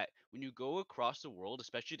is that when you go across the world,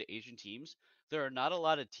 especially to Asian teams, there are not a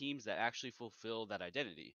lot of teams that actually fulfill that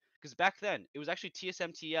identity. Because back then, it was actually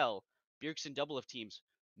TSMTL, Bjergsen Double of teams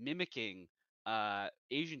mimicking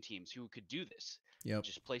Asian teams who could do this. Yep.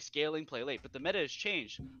 Just play scaling, play late. But the meta has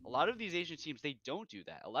changed. A lot of these Asian teams, they don't do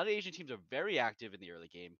that. A lot of Asian teams are very active in the early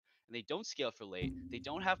game, and they don't scale for late. They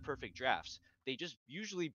don't have perfect drafts. They just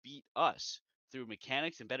usually beat us through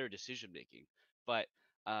mechanics and better decision making. But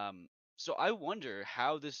so I wonder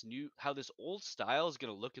how this old style is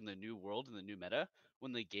going to look in the new world in the new meta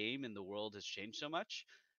when the game and the world has changed so much.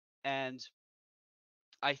 And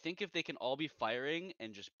I think if they can all be firing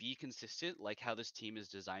and just be consistent, like how this team is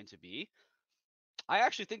designed to be, I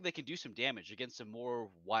actually think they can do some damage against some more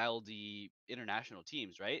wildy international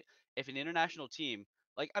teams, right? If an international team,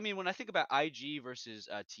 like, I mean, when I think about IG versus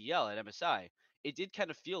TL at MSI, it did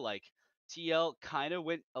kind of feel like TL kind of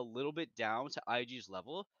went a little bit down to IG's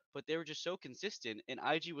level, but they were just so consistent, and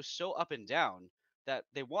IG was so up and down that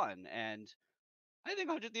they won. And I think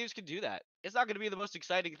 100 Thieves can do that. It's not going to be the most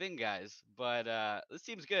exciting thing, guys, but this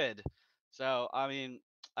seems good. So, I mean,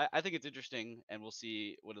 I think it's interesting, and we'll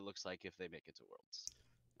see what it looks like if they make it to Worlds.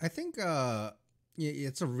 I think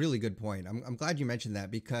it's a really good point. I'm glad you mentioned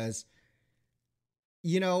that because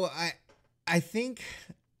I think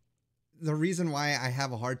the reason why I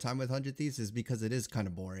have a hard time with 100 Thieves is because it is kind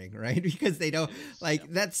of boring, right? Because they don't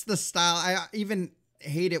that's the style. I even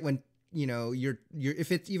hate it when you're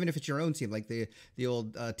if it's your own team, like the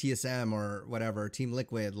old TSM or whatever, Team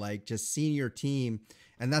Liquid, like just seeing your team,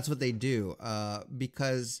 and that's what they do.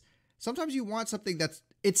 Because sometimes you want something that's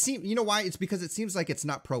why? It's because it seems like it's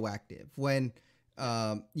not proactive when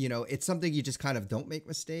it's something you just kind of don't make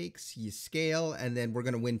mistakes, you scale, and then we're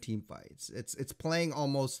gonna win team fights. It's playing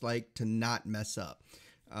almost like to not mess up,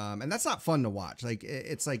 and that's not fun to watch. Like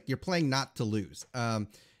it's like you're playing not to lose. And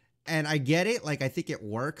I get it. Like I think it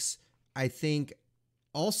works. I think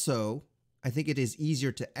it is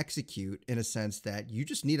easier to execute in a sense that you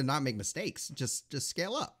just need to not make mistakes. Just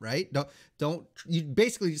scale up, right? Don't you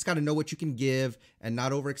basically just got to know what you can give and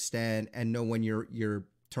not overextend and know when your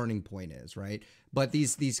turning point is, right? But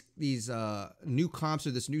these new comps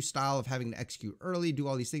or this new style of having to execute early, do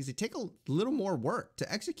all these things, they take a little more work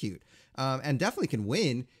to execute, and definitely can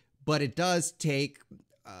win, but it does take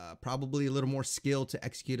probably a little more skill to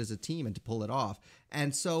execute as a team and to pull it off.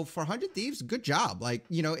 And so for 100 Thieves, good job. Like,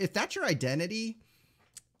 if that's your identity,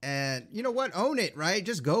 and you know what, own it, right?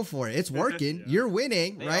 Just go for it. It's working. Yeah. You're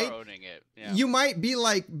winning, they right? Are owning it. Yeah. you might be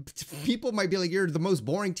like, people might be like, you're the most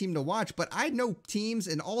boring team to watch, but I know teams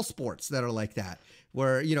in all sports that are like that,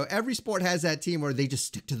 where, you know, every sport has that team where they just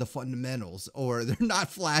stick to the fundamentals, or they're not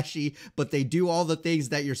flashy, but they do all the things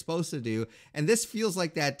that you're supposed to do. And this feels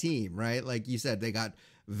like that team, right? Like you said, they got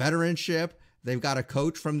veteranship, they've got a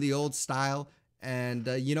coach from the old style. And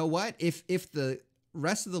you know what? If the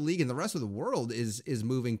rest of the league and the rest of the world is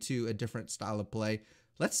moving to a different style of play,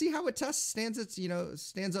 let's see how it stands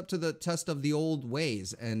up to the test of the old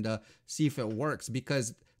ways, and see if it works,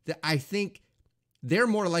 because I think they're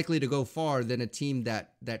more likely to go far than a team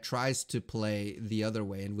that tries to play the other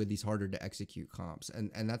way and with these harder to execute comps.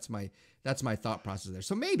 And that's my thought process there.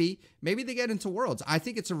 So maybe they get into Worlds. I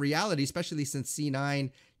think it's a reality, especially since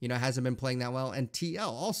C9, you know, hasn't been playing that well, and TL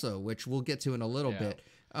also, which we'll get to in a little bit.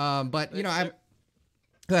 But you know, I'm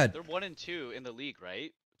good. They're 1-2 in the league,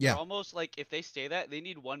 right? Yeah. They're almost like, if they stay that, they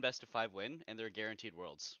need one best of 5 win, and they're guaranteed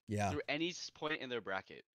Worlds. Yeah. Through any point in their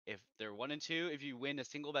bracket. If they're 1-2, if you win a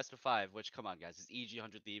single best of 5, which, come on guys, it's EG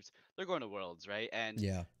 100 Thieves, they're going to Worlds, right? And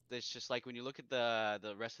Yeah. it's just like, when you look at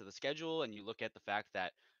the rest of the schedule, and you look at the fact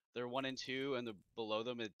that they're 1-2 and below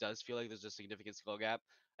them, it does feel like there's a significant skill gap.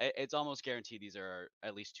 It's almost guaranteed these are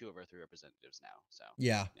at least 2 of our 3 representatives now. So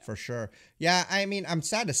Yeah, for sure. Yeah, I mean, I'm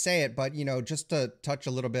sad to say it, but, you know, just to touch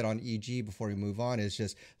a little bit on EG before we move on, is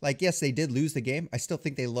just like, yes, they did lose the game. I still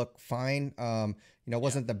think they look fine. You know, it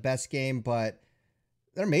wasn't the best game, but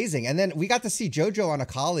they're amazing. And then we got to see JoJo on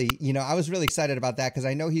Akali. You know, I was really excited about that, because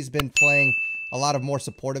I know he's been playing a lot of more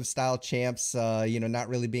supportive style champs, you know, not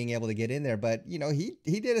really being able to get in there. But, you know, he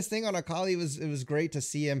did his thing on Akali. It was great to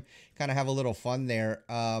see him kind of have a little fun there.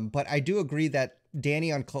 But I do agree that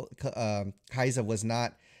Danny on Kai'Sa was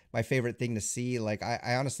not my favorite thing to see. Like,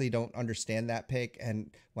 I honestly don't understand that pick.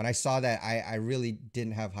 And when I saw that, I really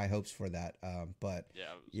didn't have high hopes for that. But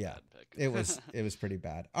yeah, it was pretty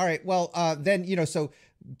bad. All right. Well, then, you know, so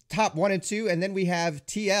top 1 and 2, and then we have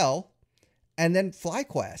TL and then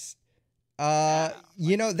FlyQuest.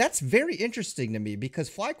 You know, that's very interesting to me, because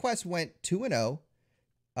FlyQuest went 2-0,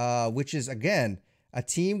 which is, again, a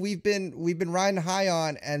team we've been riding high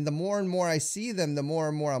on, and the more and more I see them, the more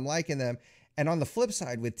and more I'm liking them. And on the flip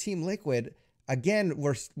side, with Team Liquid, again,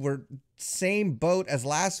 we're same boat as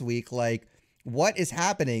last week. Like, what is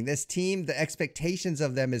happening? This team, the expectations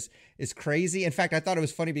of them is crazy. In fact, I thought it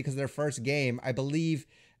was funny, because their first game, I believe,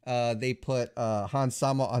 they put Han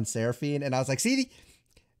Sama on Seraphine, and I was like, see,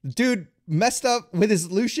 dude messed up with his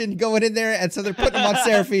Lucian going in there, and so they're putting him on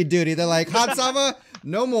Seraphine duty. They're like, Han Sama,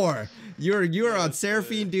 no more. You're on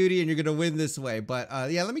Seraphine duty, and you're gonna win this way. But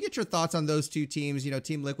yeah, let me get your thoughts on those two teams. You know,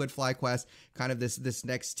 Team Liquid, FlyQuest, kind of this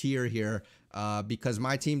next tier here. Because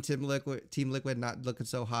my team Liquid, not looking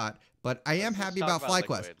so hot, but I am happy about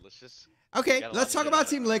FlyQuest. Okay, let's talk about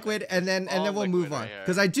Team Liquid, and then we'll move on,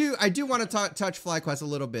 because I do want to touch FlyQuest a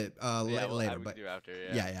little bit later. But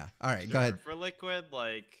yeah. All right, go ahead. For Liquid,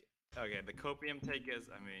 like, okay, the copium take is,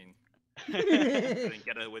 I mean, they didn't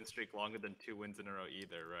get a win streak longer than 2 wins in a row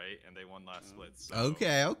either, right? And they won last split. So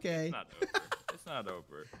okay. It's not over. It's not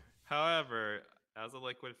over. However, as a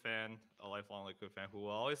Liquid fan, a lifelong Liquid fan who will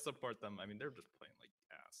always support them, I mean, they're just playing like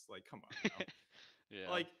ass. Like, come on now. Yeah.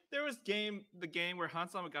 Like, there was the game where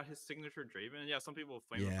Hansama got his signature Draven, and yeah, some people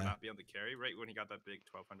flame him for not being able to carry, right, when he got that big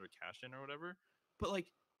 1200 cash in or whatever. But like,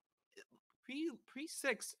 pre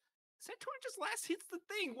 6, Centaur just last hits the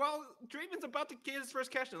thing while Draven's about to get his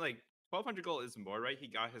first cash in. Like, 1200 gold is more, right? He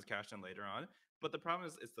got his cash in later on. But the problem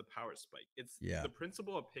is, it's the power spike. It's the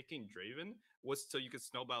principle of picking Draven was so you could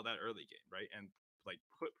snowball that early game, right? And like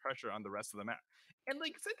put pressure on the rest of the map. And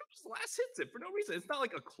like Centaur just last hits it for no reason. It's not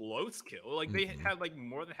like a close kill. Like they had like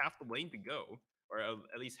more than half the lane to go, or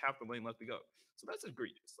at least half the lane left to go. So that's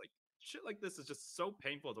egregious. Like, shit like this is just so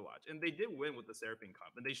painful to watch. And they did win with the Seraphine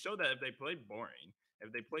comp. And they showed that if they played boring,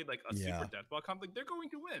 if they played like a super deathball comp, like they're going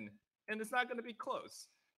to win. And it's not going to be close.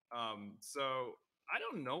 So I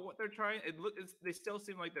don't know what they're trying. They still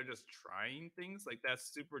seem like they're just trying things, like that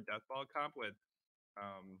super deathball comp with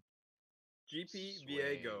GP,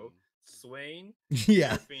 Viego, Swain,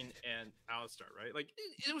 Seraphine, and Alistar, right? Like,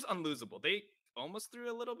 it was unlosable. They almost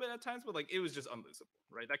threw a little bit at times, but like, it was just unlosable,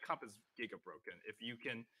 right? That comp is giga broken if you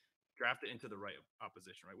can draft it into the right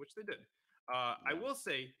opposition, right? Which they did. I will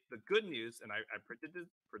say the good news, and I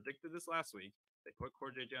predicted this last week. They put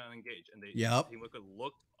CoreJJ on Engage, and Team Liquid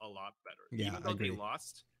looked a lot better. Yeah, even though they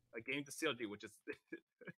lost a game to CLG,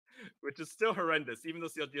 which is still horrendous. Even though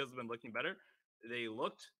CLG has been looking better, they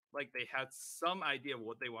looked like they had some idea of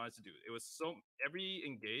what they wanted to do. It was every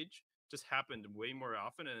Engage just happened way more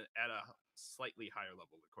often and at a slightly higher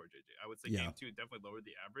level with CoreJJ. I would say Yeah. game 2 definitely lowered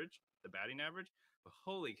the average, the batting average. But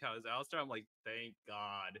holy cow, as Alistar, I'm like, thank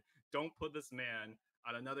God. Don't put this man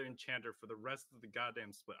on another enchanter for the rest of the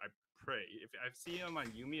goddamn split. I pray. If I see him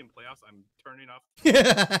on Yumi in playoffs, I'm turning off the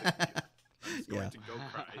computer. I'm just going to go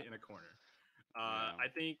cry in a corner. I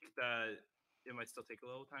think that it might still take a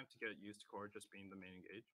little time to get used to Core just being the main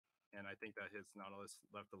engage. And I think that his Nautilus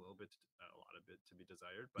left a lot of it to be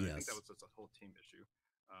desired. But I think that was just a whole team issue.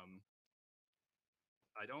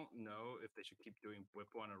 I don't know if they should keep doing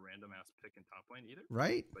Whippo on a random ass pick in top lane either.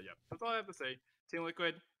 Right. But yeah, that's all I have to say. Team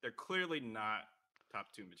Liquid, they're clearly not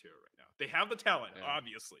top 2 material right now. They have the talent,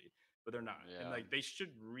 obviously, but they're not. And like they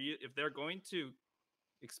should if they're going to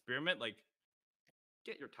experiment, like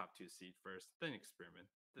get your top 2 seed first, then experiment.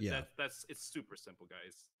 That's it's super simple,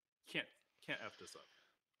 guys. Can't F this up.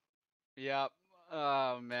 Yeah.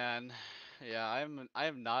 Oh man. Yeah, I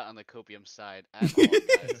am not on the copium side at all,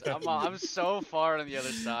 guys. I'm so far on the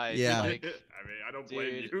other side. Yeah. Like, I mean, I don't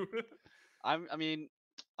blame you.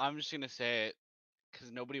 I'm just gonna say it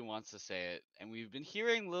because nobody wants to say it, and we've been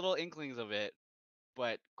hearing little inklings of it.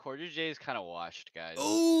 But CoreJJ is kind of washed, guys.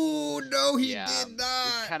 Oh no, he did not.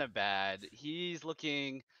 It's kind of bad. He's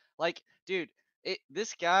looking like, dude.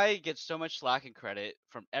 This guy gets so much slack and credit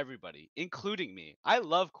from everybody, including me. I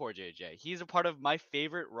love CoreJJ. He's a part of my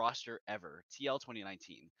favorite roster ever, TL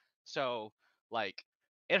 2019. So, like,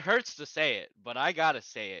 it hurts to say it, but I gotta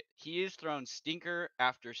say it. He is thrown stinker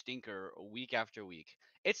after stinker week after week.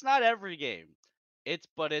 It's not every game.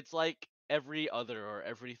 But it's like every other or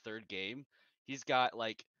every third game. He's got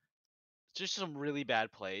like just some really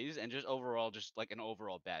bad plays and just overall just like an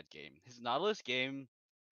overall bad game. His Nautilus game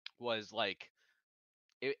was like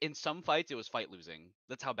in some fights it was fight losing.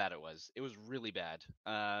 That's how bad it was. It was really bad.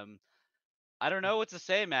 I don't know what to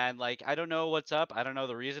say, man. Like I don't know what's up. I don't know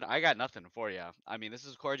the reason. I got nothing for you. I mean, this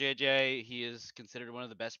is CoreJJ. He is considered one of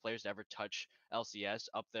the best players to ever touch LCS,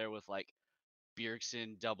 up there with like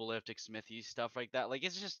Bjergsen, Double Liftic, Smithy, stuff like that. Like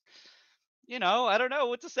it's just, I don't know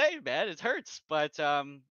what to say, man. It hurts, but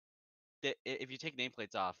if you take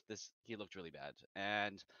nameplates off, he looked really bad,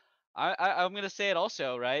 and I'm gonna say it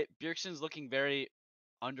also, right? Bjergsen's looking very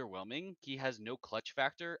underwhelming. He has no clutch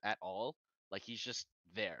factor at all. Like he's just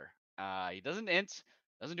there. He doesn't int,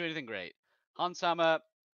 doesn't do anything great. Hansama,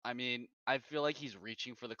 I mean, I feel like he's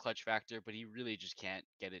reaching for the clutch factor, but he really just can't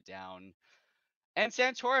get it down. And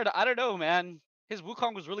Santorin, I don't know, man. His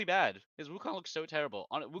Wukong was really bad. His Wukong looks so terrible.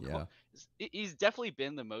 On Wukong, he's definitely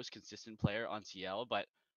been the most consistent player on TL, but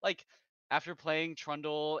like after playing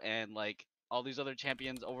Trundle and like all these other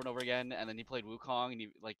champions over and over again, and then he played Wukong, and he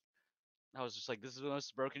like I was just like, this is the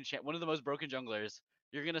most broken one of the most broken junglers.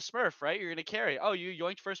 You're gonna smurf, right? You're gonna carry. Oh, you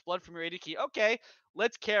yoinked first blood from your AD key. Okay,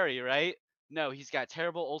 let's carry, right? No, he's got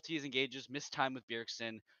terrible ultis, engages, missed time with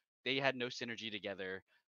Bjergsen. They had no synergy together.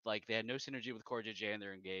 Like they had no synergy with CoreJJ and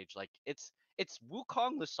their engage. Like it's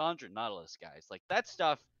Wukong, Lissandra, Nautilus, guys. Like that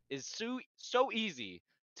stuff is so easy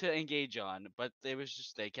to engage on, but they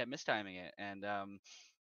kept mistiming it. And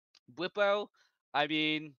Blippo, I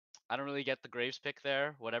mean, I don't really get the Graves pick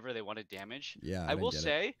there. Whatever, they wanted damage. Yeah, I will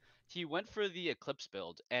say he went for the Eclipse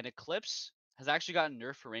build, and Eclipse has actually gotten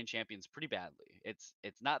nerfed for range champions pretty badly. It's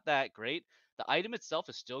not that great. The item itself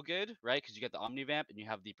is still good, right? Because you get the Omnivamp and you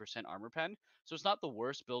have the % armor pen, so it's not the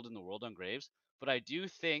worst build in the world on Graves. But I do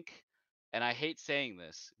think, and I hate saying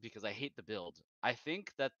this because I hate the build, I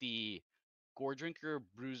think that the Gore Drinker,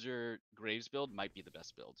 Bruiser, Graves build might be the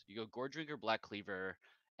best build. You go Gore Drinker, Black Cleaver,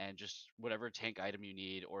 and just whatever tank item you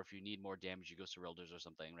need, or if you need more damage, you go Serilders or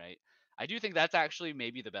something, right? I do think that's actually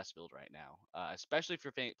maybe the best build right now, especially if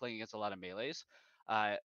you're playing against a lot of melees.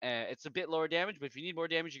 It's a bit lower damage, but if you need more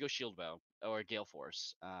damage, you go Shield Bow or Gale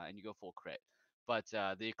Force, and you go full crit. But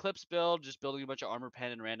the Eclipse build, just building a bunch of armor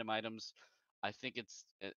pen and random items, I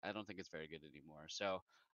don't think it's very good anymore. So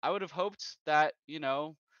I would have hoped that,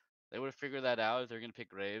 they would have figured that out if they're going to pick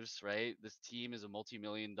Graves, right? This team is a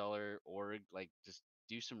multi-million-dollar org. Like, just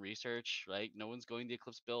do some research, right? No one's going the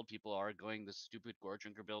Eclipse build. People are going the stupid Gore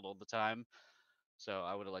Drinker build all the time. So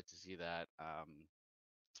I would have liked to see that.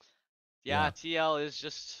 TL is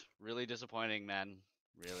just really disappointing, man.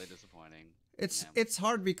 Really disappointing. It's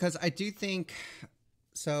hard because I do think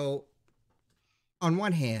so. On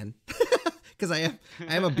one hand, because I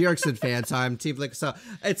am a Bjergsen fan, so I'm Team Liquid. So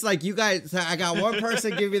it's like you guys, I got one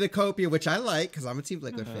person give me the copia, which I like because I'm a Team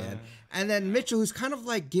Liquid fan, and then Mitchell, who's kind of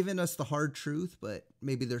like giving us the hard truth, but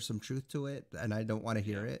maybe there's some truth to it, and I don't want to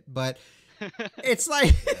hear it. But It's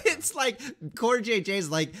like it's like CoreJJ's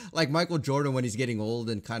like Michael Jordan when he's getting old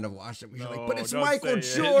and kind of washed up. You're like, but it's don't Michael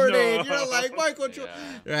say it. Jordan. No. You're like Michael Jordan,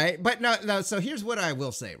 Yeah. right? But no. So here's what I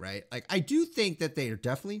will say, right? Like I do think that they are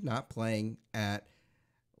definitely not playing at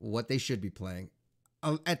what they should be playing.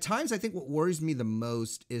 At times, I think what worries me the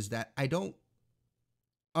most is that I don't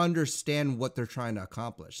understand what they're trying to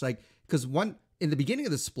accomplish. Like, because in the beginning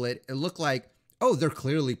of the split, it looked like, oh, they're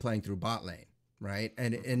clearly playing through bot lane. Right.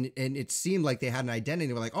 And it seemed like they had an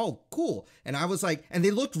identity. We're like, oh, cool. And I was like, and they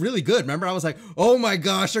looked really good. Remember, I was like, oh my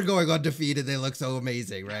gosh, they're going undefeated. They look so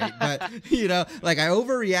amazing. Right. But, like I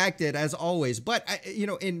overreacted as always. But,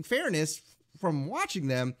 in fairness, from watching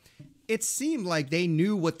them, it seemed like they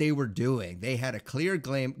knew what they were doing. They had a clear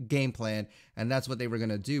game plan, and that's what they were going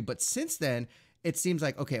to do. But since then, it seems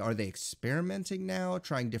like, okay, are they experimenting now,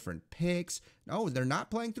 trying different picks? No, they're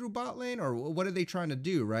not playing through bot lane, or what are they trying to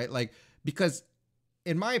do, right? Like, because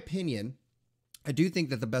in my opinion, I do think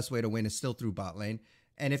that the best way to win is still through bot lane.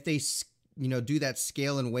 And if they, do that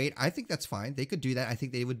scale and wait, I think that's fine. They could do that. I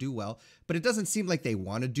think they would do well. But it doesn't seem like they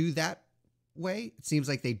want to do that way. It seems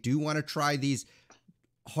like they do want to try these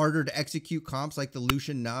harder to execute comps like the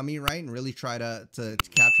Lucian Nami, right? And really try to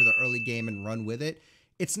capture the early game and run with it.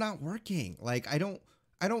 It's not working. Like, I don't,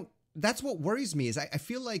 that's what worries me is I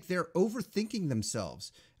feel like they're overthinking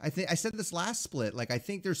themselves. I said this last split, like, I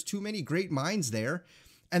think there's too many great minds there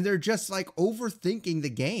and they're just like overthinking the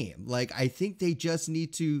game. Like, I think they just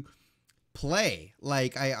need to play.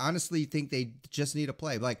 Like, I honestly think they just need to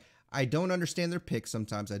play. Like, I don't understand their picks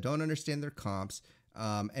sometimes. I don't understand their comps.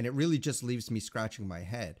 And it really just leaves me scratching my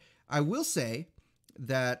head. I will say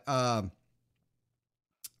that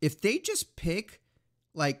if they just pick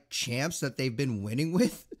like champs that they've been winning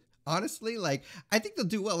with, honestly, like I think they'll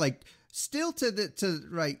do well. Like still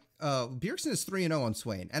Bjergsen is 3-0 on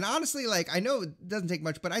Swain. And honestly, like I know it doesn't take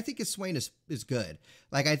much, but I think his Swain is good.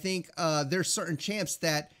 Like I think there's certain champs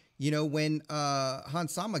that, when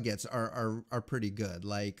Hans Sama gets are pretty good.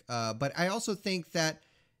 Like, but I also think that,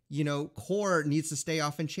 Core needs to stay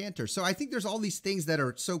off Enchanter. So I think there's all these things that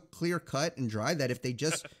are so clear cut and dry that if they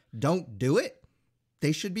just don't do it,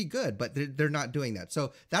 they should be good, but they're not doing that.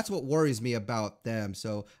 So that's what worries me about them.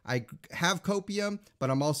 So I have copium, but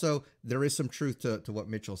there is some truth to what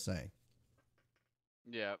Mitchell's saying.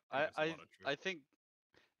 Yeah, I think,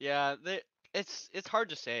 yeah, it's hard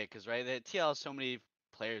to say because, right, the TL has so many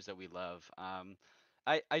players that we love.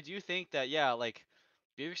 I do think that, yeah, like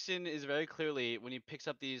Bjergsen is very clearly, when he picks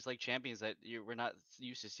up these like champions that we're not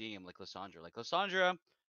used to seeing him, like Lissandra. Like Lissandra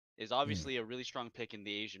is obviously a really strong pick in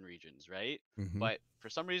the Asian regions, right? Mm-hmm. But for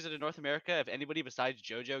some reason in North America, if anybody besides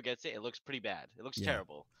JoJo gets it, it looks pretty bad. It looks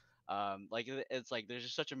terrible. Like it's like there's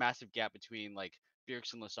just such a massive gap between like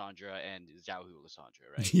Bjergsen Lissandra and Xiaohu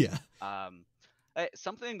Lissandra, right? Yeah.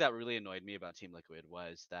 Something that really annoyed me about Team Liquid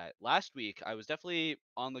was that last week I was definitely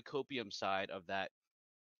on the copium side of that.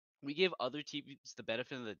 We give other teams the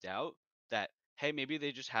benefit of the doubt that, hey, maybe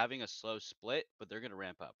they're just having a slow split, but they're going to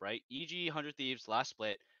ramp up, right? E.g., 100 Thieves last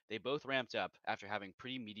split, they both ramped up after having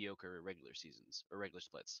pretty mediocre regular seasons or regular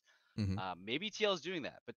splits. Mm-hmm. Maybe TL is doing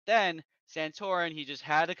that. But then Santorin, he just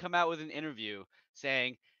had to come out with an interview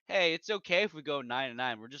saying, hey, it's okay if we go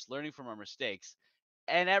 9-9. We're just learning from our mistakes.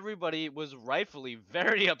 And everybody was rightfully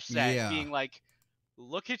very upset, being like,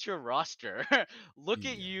 look at your roster. Look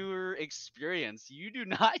at your experience. You do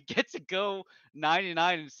not get to go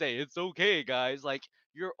 99 and say, it's okay, guys. Like,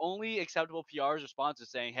 your only acceptable PR's response is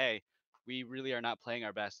saying, hey, we really are not playing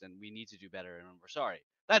our best and we need to do better and we're sorry.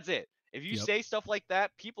 That's it. If you say stuff like that,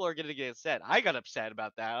 people are going to get upset. I got upset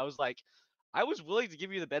about that. I was like, I was willing to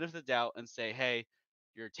give you the benefit of the doubt and say, hey,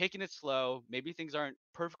 you're taking it slow. Maybe things aren't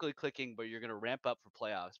perfectly clicking, but you're going to ramp up for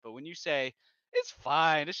playoffs. But when you say, it's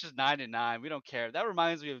fine, it's just 9-9, we don't care, that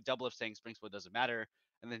reminds me of Double F saying Spring Split doesn't matter,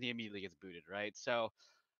 and then he immediately gets booted, right? So,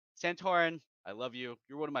 Santorin, I love you.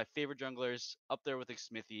 You're one of my favorite junglers, up there with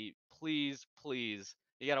Smithy. Please, please,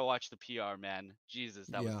 you got to watch the PR, man. Jesus,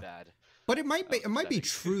 that was bad. But it might be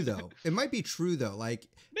true though. It might be true though. Like,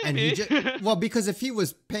 maybe. And he just, well, because if he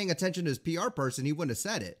was paying attention to his PR person, he wouldn't have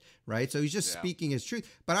said it, right? So he's just speaking his truth.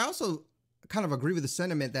 But I also kind of agree with the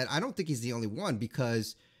sentiment that I don't think he's the only one,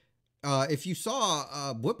 because if you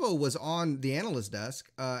saw, Whippo was on the analyst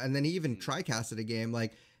desk, and then he even try-casted a game.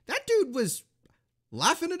 Like, that dude was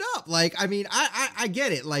laughing it up. Like, I mean, I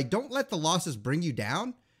get it. Like, don't let the losses bring you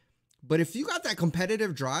down. But if you got that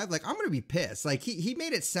competitive drive, like, I'm going to be pissed. Like, he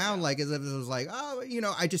made it sound like as if it was like, oh,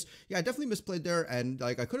 I definitely misplayed there. And,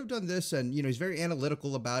 like, I could have done this. And, he's very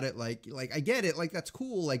analytical about it. Like, I get it. Like, that's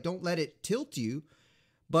cool. Like, don't let it tilt you.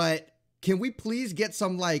 But can we please get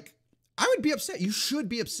some, like, I would be upset. You should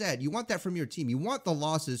be upset. You want that from your team. You want the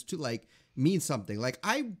losses to, like, means something. Like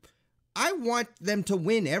I want them to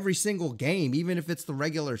win every single game, even if it's the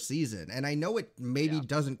regular season. And I know it maybe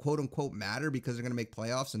doesn't quote unquote matter because they're going to make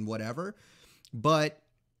playoffs and whatever, but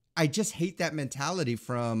I just hate that mentality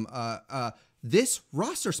from this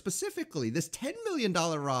roster specifically, this $10 million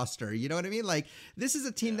roster. You know what I mean? Like, this is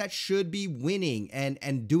a team that should be winning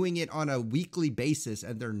and doing it on a weekly basis,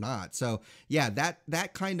 and they're not. So yeah,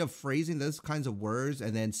 that kind of phrasing, those kinds of words,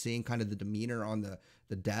 and then seeing kind of the demeanor on the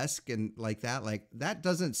desk and like that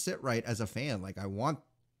doesn't sit right as a fan. Like I want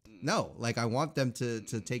them to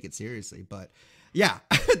take it seriously. But yeah,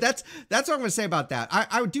 that's what I'm going to say about that.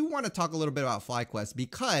 I do want to talk a little bit about FlyQuest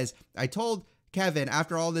because I told Kevin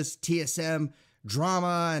after all this TSM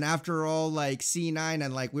drama and after all like C9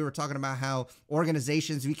 and like we were talking about how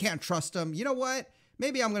organizations, we can't trust them. You know what?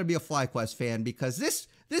 Maybe I'm going to be a FlyQuest fan because this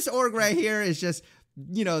org right here is just,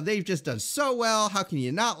 you know, they've just done so well. How can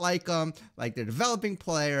you not like them? Like they're developing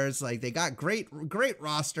players. Like they got great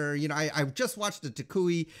roster. You know, I just watched the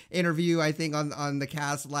Takui interview, I think on the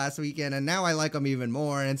cast last weekend, and now I like them even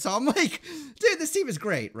more. And so I'm like, dude, this team is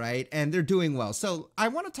great, right? And they're doing well. So I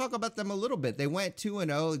want to talk about them a little bit. They went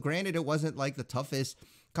 2-0. Granted, it wasn't like the toughest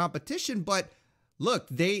competition, but look,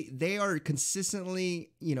 they are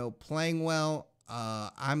consistently, you know, playing well.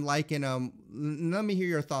 I'm liking them. Let me hear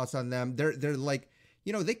your thoughts on them. They're like,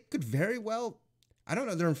 you know, they could very well, I don't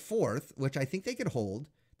know, they're in 4th, which I think they could hold.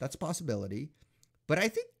 That's a possibility. But I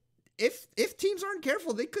think if teams aren't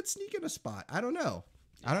careful, they could sneak in a spot. I don't know.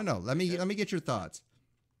 Let me get your thoughts.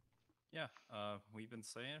 Yeah, we've been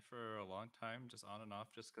saying for a long time, just on and off,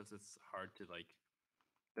 just because it's hard to like.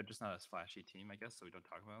 They're just not a flashy team, I guess, so we don't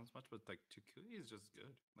talk about them as much. But like Takui is just good.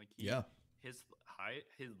 Like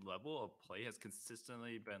his level of play has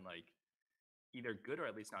consistently been like either good or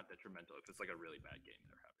at least not detrimental if it's like a really bad game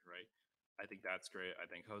they're having, right? I think that's great. I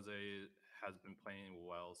think Jose has been playing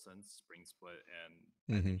well since Spring Split, and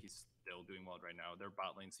I think he's still doing well right now. Their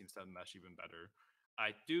bot lane seems to have meshed even better.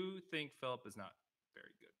 I do think Philip is not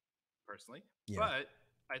very good, personally. But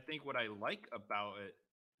I think what I like about it,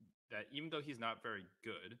 that even though he's not very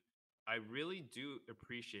good, I really do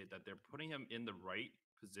appreciate that they're putting him in the right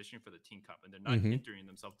position for the team comp, and they're not hindering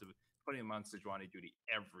themselves to putting him on Sejuani duty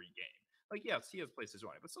every game. Like, yes, he has places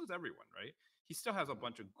Sejuani, but so does everyone, right? He still has a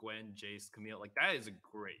bunch of Gwen, Jace, Camille. Like, that is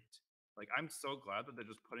great. Like, I'm so glad that they're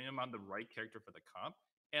just putting him on the right character for the comp.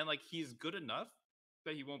 And, like, he's good enough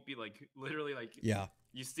that he won't be, like, literally, like,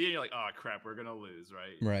 you see it, you're like, oh, crap, we're going to lose,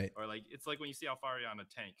 right? Right. Or, like, it's like when you see Alfari on a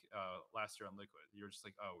tank last year on Liquid. You're just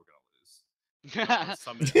like, oh, we're going to lose.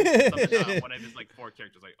 Summon one of his like 4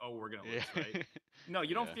 characters, like, oh, we're gonna lose, right? No,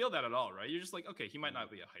 you don't feel that at all, right? You're just like, okay, he might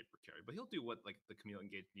not be a hyper carry, but he'll do what like the Camille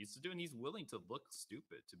engage needs to do, and he's willing to look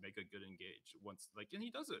stupid to make a good engage once, like, and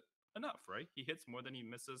he does it enough, right? He hits more than he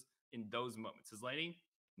misses in those moments. His laning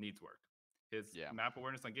needs work. His map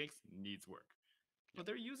awareness on ganks needs work, but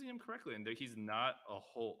they're using him correctly, and he's not a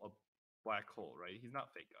black hole, right? He's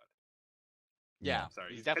not fake god. Yeah,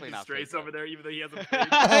 sorry, he's definitely not Strays over there, even though he hasn't played.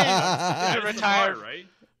 That's retired, the bar, right?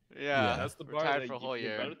 Yeah, that's the bar. Retired for a whole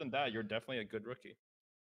year. Better than that, you're definitely a good rookie.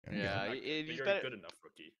 Yeah, he's a good enough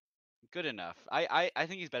rookie. Good enough. I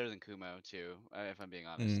think he's better than Kumo too. If I'm being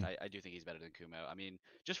honest, I do think he's better than Kumo. I mean,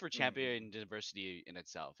 just for champion diversity in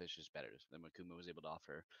itself, it's just better than what Kumo was able to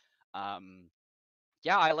offer.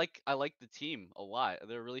 Yeah, I like the team a lot.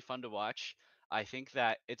 They're really fun to watch. I think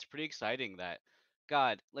that it's pretty exciting that,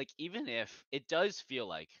 God, like even if it does feel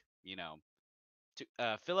like, you know,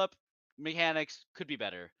 Philip mechanics could be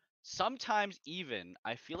better. Sometimes even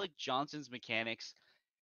I feel like Johnson's mechanics,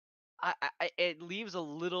 it leaves a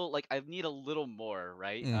little like I need a little more,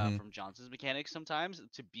 right? From Johnson's mechanics sometimes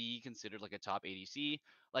to be considered like a top ADC.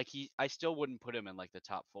 Like I still wouldn't put him in like the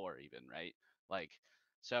top 4 even, right? Like,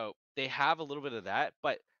 so they have a little bit of that,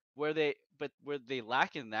 but where they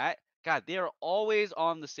lack in that, God, they are always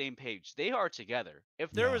on the same page. They are together. If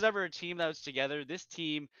there was ever a team that was together, this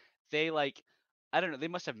team, they like, I don't know, they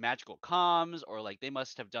must have magical comms, or like they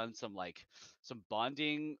must have done some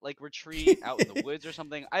bonding like retreat out in the woods or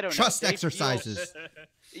something. I don't know. Trust exercises.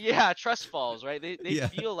 Yeah, trust falls, right? They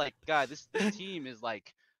feel like, God, this team is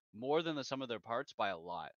like more than the sum of their parts by a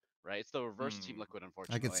lot, right? It's the reverse Team Liquid,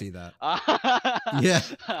 unfortunately. I could see that.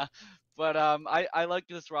 Yeah. But I like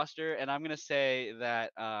this roster, and I'm gonna say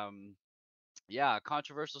that yeah,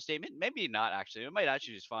 controversial statement. Maybe not actually. It might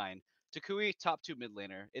actually just fine. Takui, top 2 mid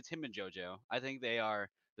laner. It's him and JoJo. I think they are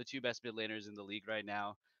the 2 best mid laners in the league right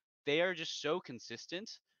now. They are just so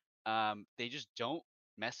consistent. They just don't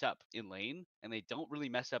mess up in lane, and they don't really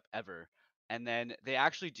mess up ever. And then they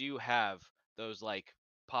actually do have those like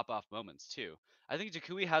pop off moments too. I think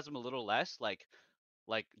Takui has them a little less. Like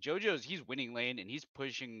Like JoJo's, he's winning lane and he's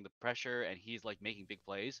pushing the pressure and he's like making big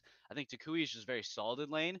plays. I think Takui is just very solid in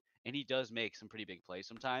lane and he does make some pretty big plays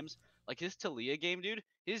sometimes. Like his Talia game, dude,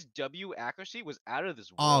 his W accuracy was out of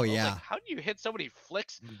this Oh world. I was like, yeah. how do you hit so many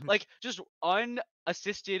flicks? Like just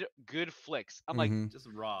unassisted good flicks. I'm like, Mm-hmm. Just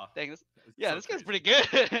raw. dang, this, It's yeah, so this guy's crazy.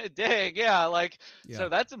 pretty good. Dang, yeah, like Yeah. so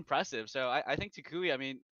that's impressive. So I think Takui, I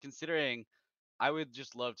mean, considering I would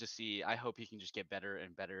just love to see. I hope he can just get better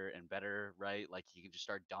and better and better, right? Like he can just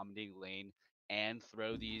start dominating lane and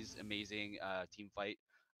throw these amazing team fight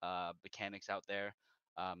mechanics out there.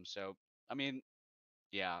 So I mean,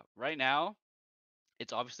 yeah, right now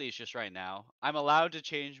it's just right now. I'm allowed to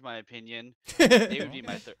change my opinion. They would be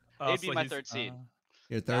my Okay. third. Oh, They'd be so my he's third seed.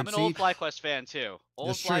 Your Yeah, I'm third an old seed. FlyQuest fan too. That's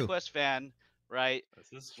Old true. FlyQuest fan, right?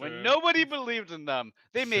 this is When true. nobody believed in them,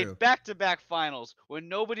 they It's made true. back-to-back finals. When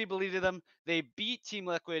nobody believed in them, they beat Team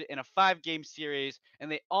Liquid in a 5-game series,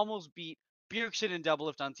 and they almost beat Bjergsen and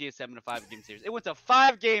Doublelift on TSM in a 5-game series. It went to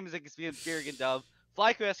 5 games against Bjerg and Dub.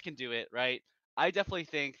 FlyQuest can do it, right? I definitely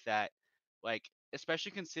think that, like,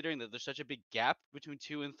 especially considering that there's such a big gap between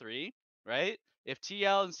 2 and 3, right? If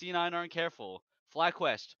TL and C9 aren't careful,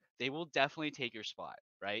 FlyQuest, they will definitely take your spot,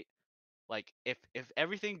 right? Like if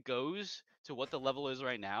everything goes to what the level is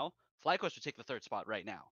right now, FlyQuest would take the third spot right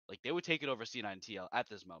now. Like they would take it over C9 TL at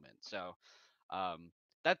this moment. So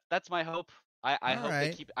that's my hope. I All hope they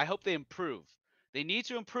right. keep. I hope they improve. They need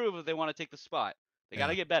to improve if they want to take the spot. They got Yeah.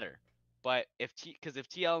 to get better. But if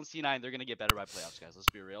TL and C9 they're gonna get better by playoffs, guys. Let's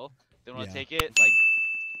be real. If they want to Yeah. take it, like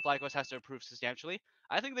FlyQuest has to improve substantially.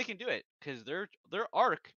 I think they can do it because their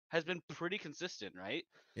arc has been pretty consistent, right?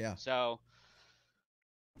 Yeah. So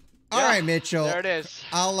All yeah, right, Mitchell. there it is.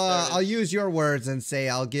 I'll use your words and say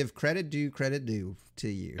I'll give credit due to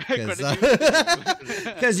you Credit due.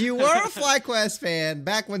 because you were a FlyQuest fan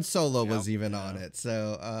back when Solo was Yep, even yeah. on it.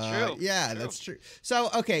 So True, yeah, true. that's true. So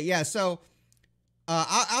okay, yeah. So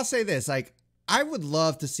I'll say this: like I would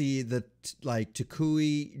love to see the like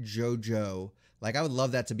Takui JoJo. Like I would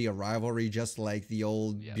love that to be a rivalry, just like the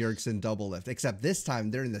old Yes. Bjergsen double lift. Except this time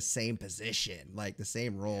they're in the same position, like the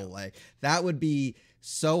same role. Yeah. Like that would be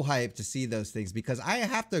so hyped to see those things because I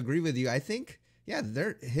have to agree with you. I think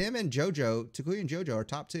they're him and JoJo, Takui and JoJo are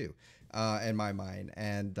top 2 in my mind,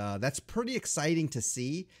 and that's pretty exciting to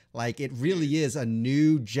see. Like it really is a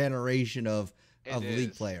new generation of It League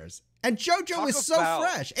is. players, and JoJo Talk is so about-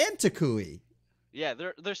 fresh, and Takui. Yeah,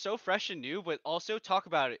 they're so fresh and new, but also talk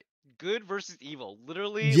about it. Good versus evil.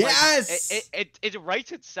 Literally, Yes! like, it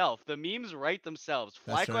writes itself. The memes write themselves.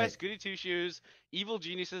 That's FlyQuest, right. Goody Two Shoes, evil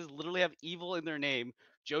geniuses literally have evil in their name.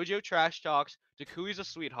 JoJo trash talks. Takui's a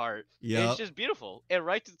sweetheart. Yep. It's just beautiful. It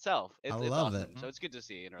writes itself. It's love awesome. it. So it's good to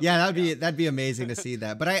see. In our Yeah, league. that'd be amazing to see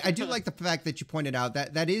that. But I do like the fact that you pointed out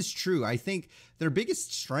that that is true. I think their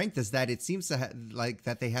biggest strength is that it seems to like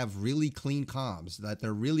that they have really clean comms, that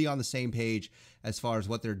they're really on the same page as far as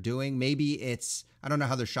what they're doing. Maybe it's I don't know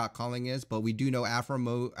how their shot calling is, but we do know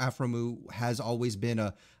Afromu has always been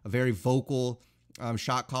a very vocal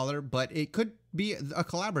shot caller, but it could be a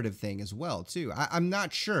collaborative thing as well too. I'm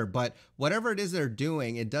not sure, but whatever it is they're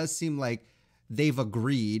doing, it does seem like they've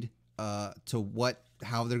agreed to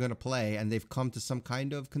how they're going to play, and they've come to some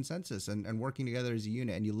kind of consensus and working together as a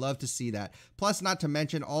unit, and you love to see that. Plus, not to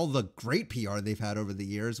mention all the great PR they've had over the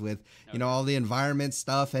years with all the environment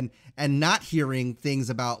stuff and not hearing things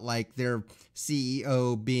about like their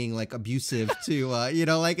CEO being like abusive to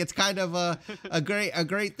like it's kind of a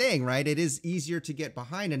great thing, right? It is easier to get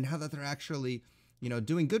behind, and now that they're actually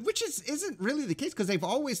doing good, which isn't really the case because they've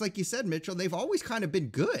always, like you said, Mitchell, they've always kind of been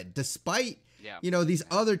good despite these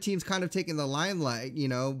other teams kind of taking the limelight,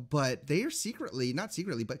 but they are not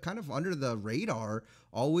secretly, but kind of under the radar,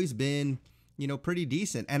 always been, pretty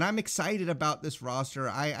decent. And I'm excited about this roster.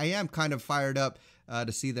 I am kind of fired up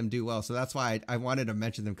to see them do well. So that's why I wanted to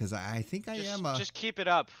mention them because I think just keep it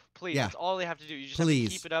up, please. Yeah. That's all they have to do. You just Please. have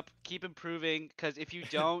to keep it up, keep improving, because if you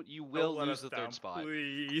don't, you will Don't let lose us the down, third spot.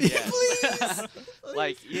 Please. Yes. Please.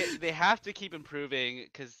 Like they have to keep improving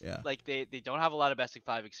because Yeah. like they don't have a lot of best of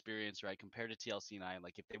 5 experience, right, compared to TLC9.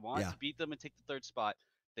 Like if they want Yeah. to beat them and take the third spot,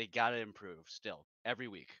 they gotta improve still every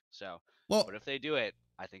week. So Well, but if they do it,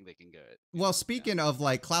 I think they can do it. Well, speaking of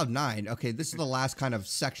like Cloud9, okay, this is the last kind of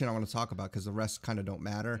section I want to talk about because the rest kind of don't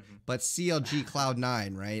matter. But CLG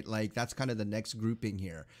Cloud9, right? Like that's kind of the next grouping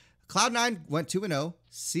here. Cloud9 went 2-0.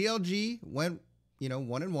 CLG went,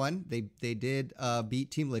 1-1. They did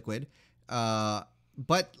beat Team Liquid.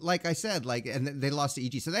 But like I said, and they lost to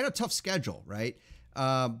EG, so they had a tough schedule, right?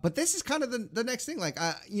 But this is kind of the next thing. Like,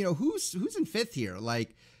 who's in fifth here?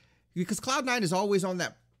 Like, because Cloud9 is always on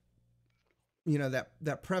that.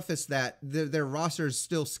 that preface that their roster is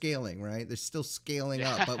still scaling, right? They're still scaling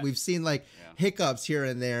up, but we've seen like Yeah. hiccups here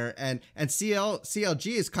and there, and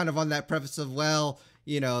CLG is kind of on that preface of, well,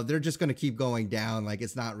 they're just going to keep going down, like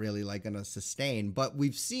it's not really like going to sustain. But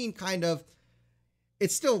we've seen kind of,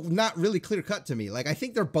 it's still not really clear cut to me. Like I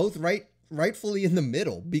think they're both rightfully in the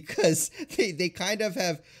middle, because they kind of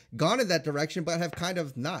have gone in that direction but have kind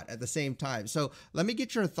of not at the same time. So let me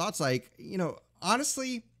get your thoughts, like,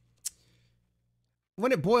 honestly,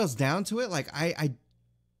 when it boils down to it, like I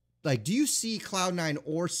like, do you see Cloud9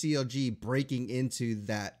 or CLG breaking into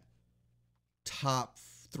that top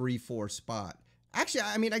 3-4 spot? Actually,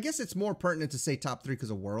 I mean, I guess it's more pertinent to say top 3 because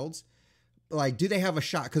of Worlds. Like, do they have a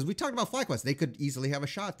shot? Because we talked about FlyQuest, they could easily have a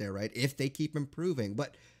shot there, right? If they keep improving.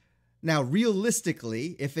 But now,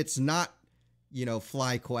 realistically, if it's not,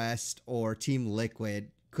 FlyQuest or Team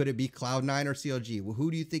Liquid, could it be Cloud9 or CLG? Well, who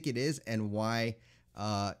do you think it is, and why?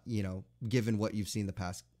 Given what you've seen the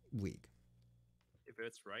past week. If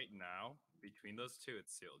it's right now between those two,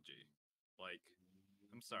 it's CLG. Like,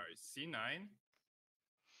 I'm sorry, C9.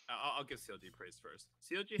 I'll give CLG praise first.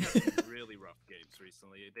 CLG has some really rough games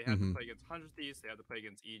recently. They had to play against 100 Thieves, they had to play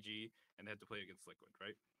against EG, and they had to play against Liquid,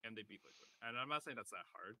 right? And they beat Liquid. And I'm not saying that's that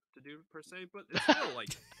hard to do per se, but it's still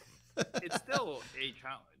like it's still a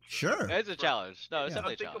challenge. Right? Sure, it's a challenge. No, it's It's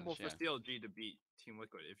definitely a unthinkable challenge. for CLG to beat Team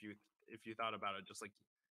Liquid if you thought about it, just like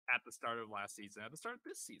at the start of last season, at the start of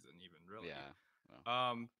this season, even really. Yeah.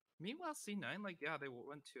 Well. Meanwhile, C9, like, yeah, they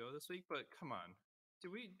went 2-0 this week, but come on,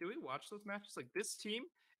 do we watch those matches? Like, this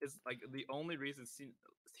team is like the only reason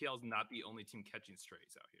TL is not the only team catching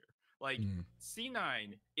strays out here. Like,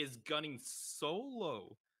 C9 is gunning so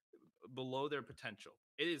low below their potential.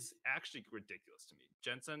 It is actually ridiculous to me.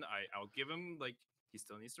 Jensen, I'll give him, like, he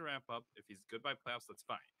still needs to ramp up. If he's good by playoffs, that's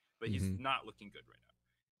fine. But he's not looking good right now.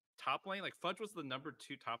 Top lane, like, Fudge was the number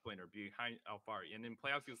 2 top laner behind Alfari, and in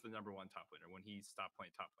playoffs he was the number 1 top laner when he stopped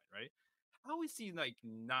playing top lane, right? How is he like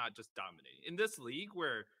not just dominating in this league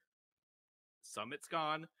where Summit's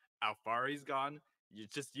gone, Alfari's gone,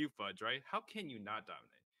 just you, Fudge, right? How can you not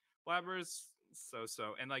dominate? Blabber's so,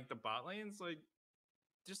 and like the bot lanes, like,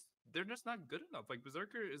 just they're just not good enough. Like,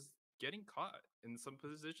 Berserker is getting caught in some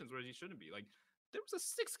positions where he shouldn't be. Like, there was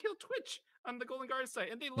a 6-kill Twitch on the Golden Guard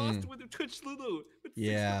site, and they lost with a Twitch Lulu. With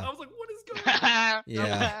Yeah. I was like, what is going on?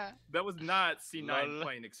 Yeah. That was not C9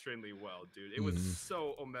 playing extremely well, dude. It was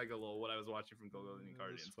so Omega Lol what I was watching from Golden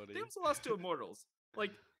Guardians. They also lost to Immortals.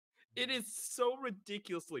 Like, it is so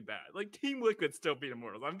ridiculously bad. Like, Team Liquid still beat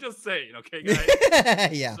Immortals. I'm just saying, okay,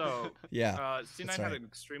 guys? Yeah. So, yeah. C9 had an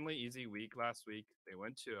extremely easy week last week. They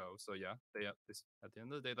went 2-0. So, yeah, at the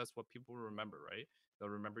end of the day, that's what people remember, right? They'll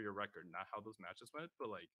remember your record, not how those matches went. But,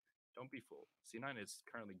 like, don't be fooled. C9 is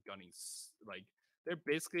currently gunning, like, they're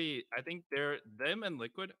basically, I think them and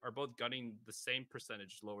Liquid are both gunning the same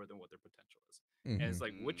percentage lower than what their potential is. And it's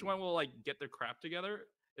like, which one will, like, get their crap together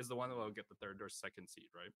is the one that will get the 3rd or 2nd seed,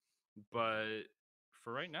 right? But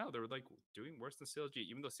for right now, they're like doing worse than CLG,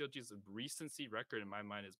 even though CLG's recency record in my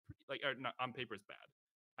mind is pretty, like, not, on paper is bad.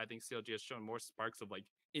 I think CLG has shown more sparks of like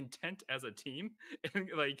intent as a team and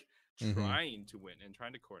like trying to win and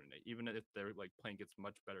trying to coordinate, even if they're like playing against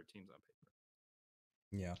much better teams on paper.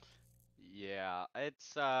 Yeah. Yeah,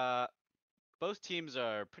 it's both teams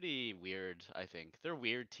are pretty weird, I think. They're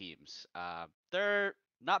weird teams. They're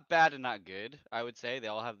not bad and not good, I would say. They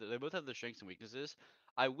both have their strengths and weaknesses.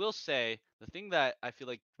 I will say the thing that I feel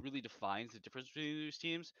like really defines the difference between these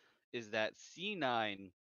teams is that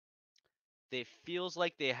C9, they feels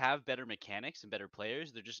like they have better mechanics and better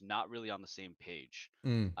players. They're just not really on the same page.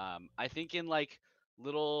 I think in like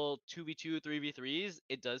little 2v2, 3v3s,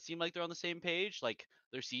 it does seem like they're on the same page. Like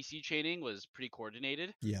their CC chaining was pretty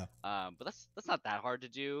coordinated. Yeah. But that's not that hard to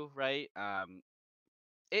do, right?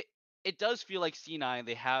 It it does feel like C9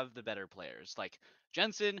 they have the better players. Like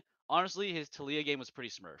Jensen, honestly, his Talia game was pretty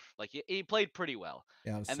smurf. Like he played pretty well.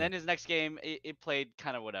 Yeah. And then his next game, it played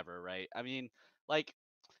kind of whatever, right? I mean, like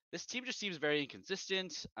this team just seems very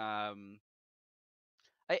inconsistent.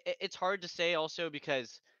 It's hard to say also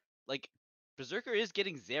because like Berserker is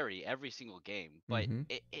getting Zeri every single game, but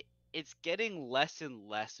it's getting less and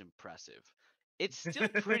less impressive. It's still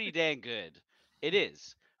pretty dang good. It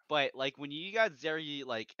is. But like when you got Zeri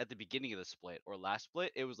like at the beginning of the split or last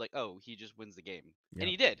split, it was like, oh, he just wins the game. And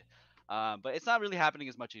he did. But it's not really happening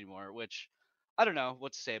as much anymore, which I don't know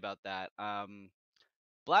what to say about that.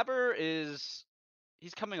 Blabber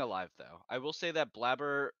he's coming alive though. I will say that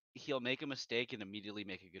Blabber, he'll make a mistake and immediately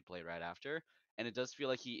make a good play right after. And it does feel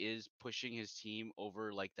like he is pushing his team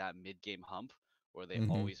over like that mid game hump where they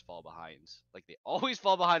always fall behind. Like they always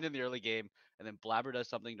fall behind in the early game, and then Blabber does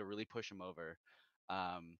something to really push him over.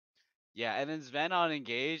 Um, Yeah, and then Sven on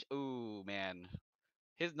Engage. Ooh, man.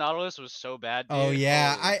 His Nautilus was so bad, Oh dude.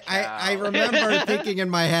 yeah, Holy I cow. remember thinking in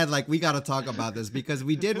my head like we got to talk about this because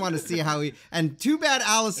we did want to see how he. And too bad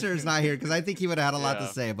Alistair is not here because I think he would have had a lot to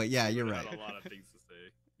Yeah. say. But yeah, He you're would have right. had a lot of things to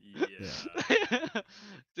say. Yeah. Yeah.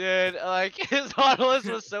 Dude, like his Nautilus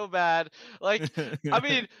was so bad. Like, I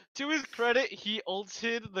mean, to his credit, he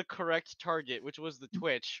ulted the correct target, which was the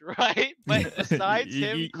Twitch, right? But besides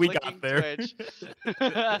him We got clicking there. Twitch,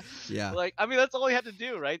 Yeah. like, I mean, that's all he had to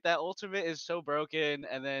do, right? That ultimate is so broken.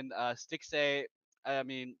 And then Stixay, I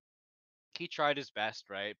mean, he tried his best,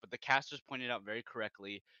 right? But the casters pointed out very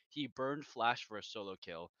correctly. He burned Flash for a solo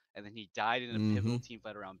kill, and then he died in a Mm-hmm. pivotal team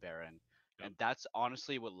fight around Baron. Yep. And that's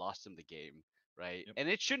honestly what lost him the game, right? Yep. And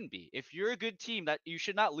it shouldn't be. If you're a good team, that you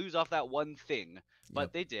should not lose off that one thing. But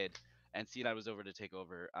Yep. they did, and C9 was over to take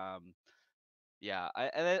over. Yeah.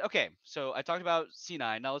 And then okay, so I talked about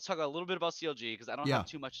C9. Now let's talk a little bit about CLG because I don't Yeah. have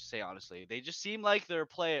too much to say honestly. They just seem like they're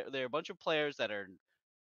a bunch of players that are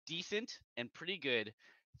decent and pretty good.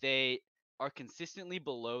 They are consistently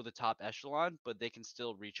below the top echelon, but they can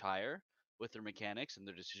still reach higher with their mechanics and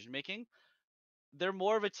their decision making. They're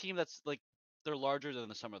more of a team that's like they're larger than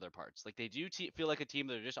the sum of their parts. Like they do feel like a team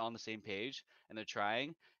that are just on the same page and they're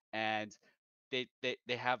trying, and they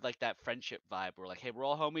have like that friendship vibe where like, hey, we're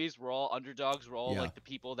all homies, we're all underdogs, we're all Yeah. like the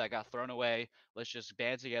people that got thrown away. Let's just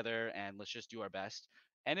band together and let's just do our best.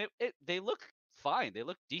 And it they look fine. They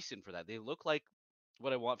look decent for that. They look like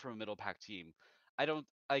what I want from a middle pack team. I don't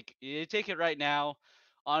like you take it right now.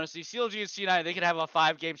 Honestly, CLG and C9 they could have a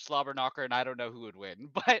 5-game slobber knocker and I don't know who would win.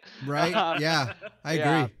 But Right. Yeah. I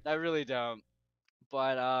yeah, agree. I really don't.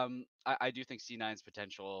 But I do think C9's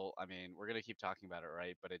potential. I mean, we're gonna keep talking about it,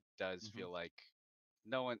 right? But it does Mhm. feel like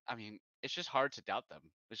no one. I mean, it's just hard to doubt them.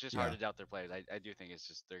 It's just hard Yeah. to doubt their players. I do think it's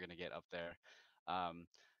just they're gonna get up there. Um,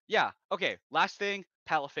 yeah. Okay. Last thing,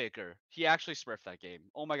 Palafaker. He actually smurfed that game.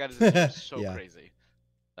 Oh my god, his team was so Yeah. crazy.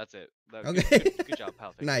 That's it. Okay. Good job,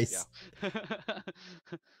 Palafaker. Nice. Yeah.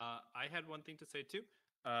 I had one thing to say too.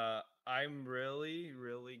 I'm really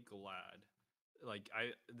glad. Like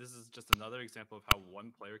this is just another example of how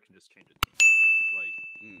one player can just change a team. Like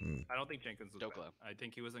Mm, I don't think Jenkins was Dhokla. bad. I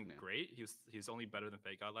think he wasn't Yeah. great. He's only better than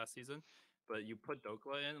Fake God last season. But you put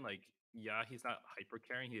Dhokla in, like, yeah, he's not hyper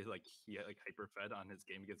carrying. He hyper fed on his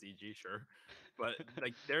game against EG, sure. But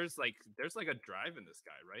like there's a drive in this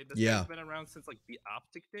guy, right? This Yeah. guy's been around since like the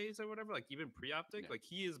Optic days or whatever, like even pre-Optic. Yeah. Like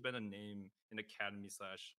he has been a name in Academy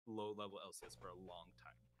 / low level LCS for a long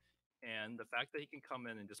time. And the fact that he can come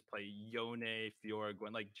in and just play Yone, Fiora,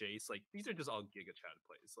 Gwen, like Jace, like these are just all Giga Chad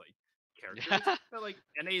plays, like characters that like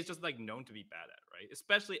NA is just like known to be bad at, right?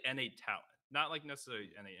 Especially NA talent, not like necessarily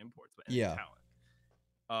NA imports, but NA Yeah.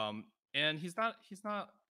 talent. And he's not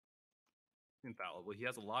infallible. He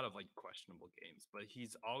has a lot of like questionable games, but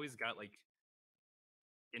he's always got like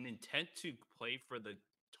an intent to play for the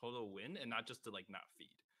total win and not just to like not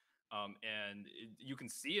feed. And you can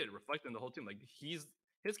see it reflected in the whole team. Like his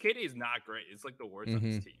KD is not great. It's like the worst on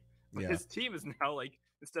his Mhm. team. But Yeah. his team is now like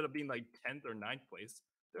instead of being like 10th or 9th place,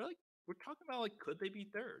 they're like we're talking about like could they be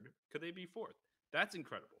 3rd? Could they be 4th? That's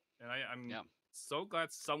incredible. And I'm Yeah. so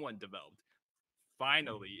glad someone developed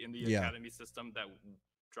finally in the Yeah. academy system that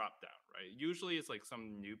dropped down, right? Usually it's like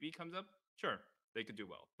some newbie comes up, sure, they could do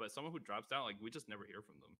well. But someone who drops down, like we just never hear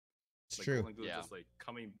from them. It's Like true. Golden Glue Yeah. just like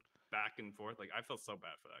coming back and forth. Like I felt so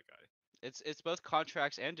bad for that guy. It's both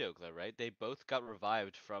Contracts and Dhokla, right? They both got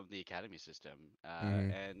revived from the academy system,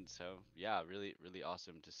 Mhm. and so yeah, really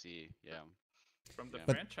awesome to see. Yeah, From the yeah.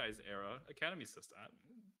 But- franchise era academy system.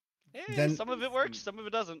 Then- some of it works, some of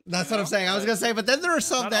it doesn't. That's you what I'm know? saying. I was gonna say, but then there are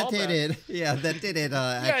some Not that all bad. did it. Yeah, that did it.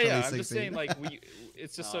 Actually I'm succeed. just saying like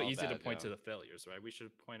it's just so Not all easy to bad, point yeah. to the failures, right? We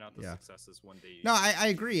should point out the Yeah. successes one day. No, I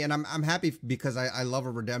agree, and I'm happy because I love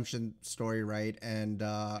a redemption story, right? And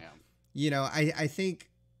Yeah. you know, I think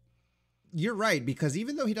you're right because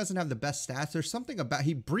even though he doesn't have the best stats, there's something about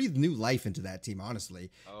he breathed new life into that team. Honestly,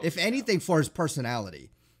 Oh, if yeah. anything, for his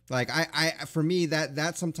personality. Like I for me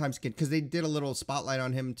that sometimes can because they did a little spotlight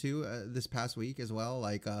on him too this past week as well,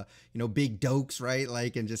 like you know, big dokes, right?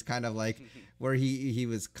 Like and just kind of like where he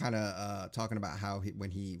was kind of talking about how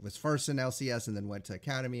when he was first in LCS and then went to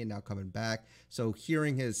academy and now coming back. So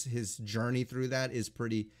hearing his journey through that is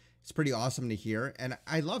pretty awesome to hear, and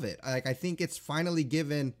I love it. Like I think it's finally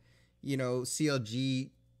given, you know, CLG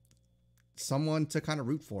someone to kind of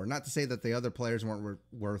root for. Not to say that the other players weren't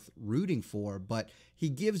worth rooting for, but he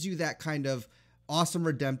gives you that kind of awesome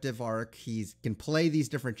redemptive arc. He can play these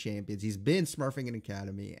different champions. He's been smurfing in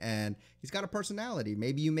academy, and he's got a personality.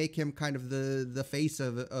 Maybe you make him kind of the face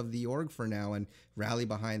of the org for now and rally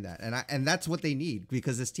behind that. And that's what they need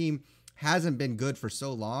because this team hasn't been good for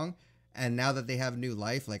so long. And now that they have new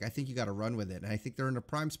life, like I think you got to run with it. And I think they're in a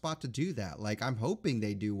prime spot to do that. Like I'm hoping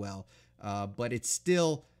they do well, but it's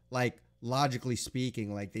still like logically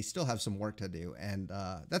speaking, like they still have some work to do, and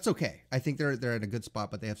that's okay. I think they're in a good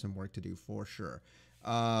spot, but they have some work to do for sure.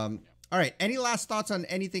 All right. Any last thoughts on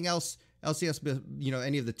anything else? LCS,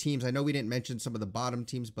 any of the teams. I know we didn't mention some of the bottom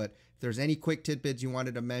teams, but if there's any quick tidbits you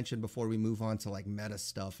wanted to mention before we move on to like meta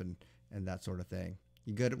stuff and that sort of thing.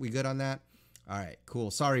 You good? We good on that? All right,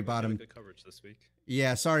 cool. Sorry, bottom. Good coverage this week.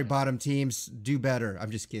 Yeah, sorry, bottom teams. Do better.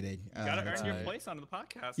 I'm just kidding. You gotta earn your right. place on the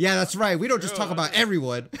podcast. Yeah, that's right. We don't just talk about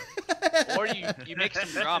everyone. Or you make some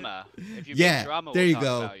drama. If you Yeah, make drama, there we'll you talk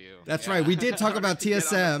go. about you. That's Yeah. right. We did talk about Get on the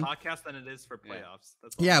TSM. podcast than it is for playoffs.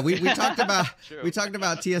 That's all. Yeah, we talked about True. we talked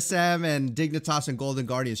about TSM and Dignitas and Golden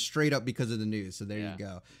Guardians straight up because of the news. So there you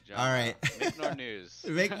go. Drama. All right. Make more news.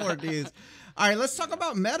 Make more news. All right, let's talk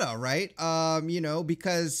about meta, right?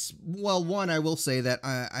 Because well, one, I will say that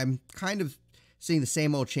I'm kind of seeing the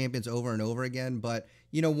same old champions over and over again, but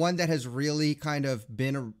one that has really kind of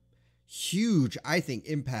been a huge, I think,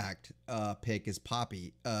 impact pick is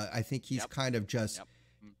Poppy. I think he's kind of just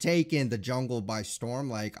taken the jungle by storm.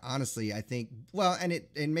 Like, honestly, I think, well, and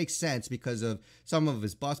it makes sense because of some of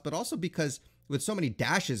his buffs, but also because with so many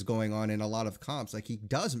dashes going on in a lot of comps, like he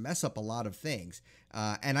does mess up a lot of things.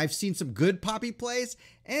 And I've seen some good Poppy plays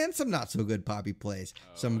and some not so good Poppy plays.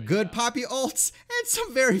 Some good Poppy ults and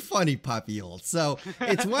some very funny Poppy ults. So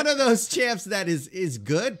it's one of those champs that is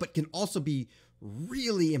good, but can also be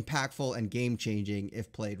really impactful and game-changing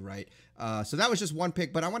if played right. So that was just one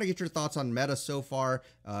pick, but I want to get your thoughts on meta so far.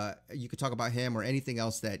 You could talk about him or anything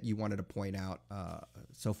else that you wanted to point out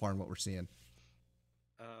so far in what we're seeing.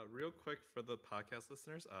 Real quick for the podcast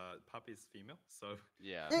listeners, Poppy's female, so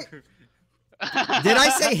Yeah. Did I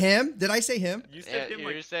say him? Did I say him? You said him.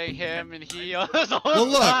 You're Like, saying him and he all the Well,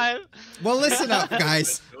 look. time. Well, listen up,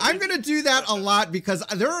 guys. I'm going to do that a lot because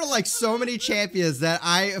there are like so many champions that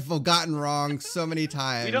I have gotten wrong so many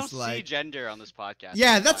times. We don't like, see gender on this podcast.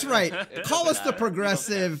 yeah, that's right. It Call us doesn't the matter.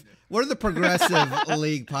 progressive. We're the Progressive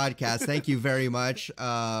League podcast. Thank you very much.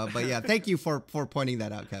 But yeah, thank you for pointing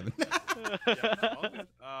that out, Kevin. yeah, all good.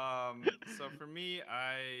 So for me,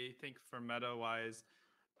 I think for meta wise,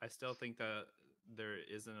 I still think that there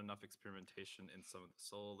isn't enough experimentation in some of the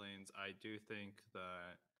solo lanes. I do think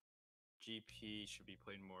that GP should be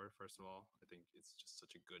played more. First of all, I think it's just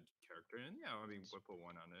such a good character, and yeah, I mean Whipple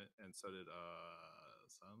won on it, and so did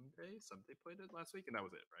Someday played it last week, and that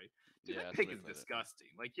was it, right? Dude, Yeah, that pick Someday is played it.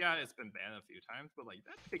 disgusting. Like, yeah, it's been banned a few times, but like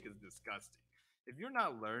that pick is disgusting. If you're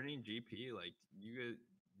not learning GP, like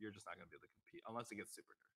you're just not gonna be able to compete unless it gets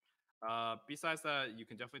super good. Besides that, you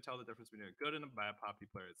can definitely tell the difference between a good and a bad Poppy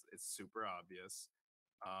player. It's super obvious.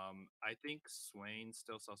 I think Swain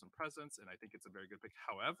still saw some presence, and I think it's a very good pick.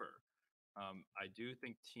 However, I do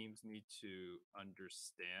think teams need to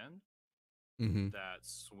understand that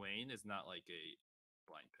Swain is not like a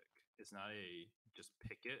blind pick. It's not a just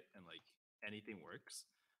pick it and like anything works.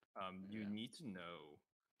 You need to know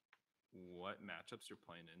what matchups you're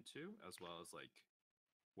playing into, as well as like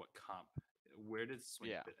what comp. Where does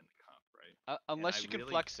Swain fit in the comp, right? Unless you can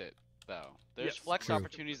flex it, though. There's Yes, flex true.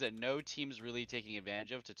 opportunities that no team's really taking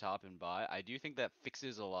advantage of to top and buy. I do think that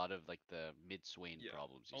fixes a lot of like the mid Swain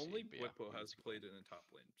problems. Only see, Whippo has played it in top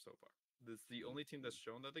lane so far. This is the only team that's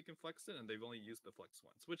shown that they can flex it, and they've only used the flex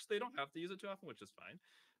once, which they don't have to use it too often, which is fine.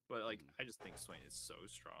 But like, I just think Swain is so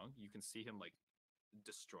strong. You can see him like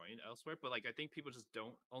destroying elsewhere, but like I think people just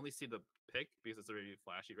don't only see the pick because it's already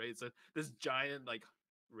flashy, right? It's this giant like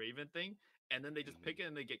Raven thing, and then they just pick it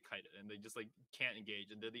and they get kited and they just like can't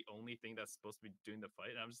engage, and they're the only thing that's supposed to be doing the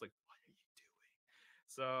fight. And I'm just like, what are you doing?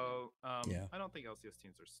 So I don't think LCS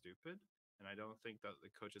teams are stupid, and I don't think that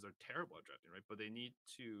the coaches are terrible at drafting, right? But they need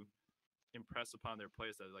to impress upon their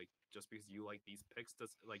players that like just because you like these picks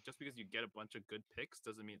does like just because you get a bunch of good picks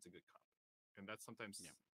doesn't mean it's a good comp, and that's sometimes.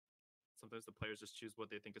 Sometimes the players just choose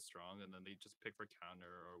what they think is strong, and then they just pick for counter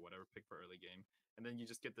or whatever, pick for early game, and then you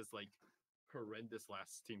just get this like horrendous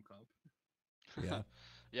last team comp. Yeah.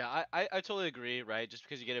 Yeah, I totally agree, right? Just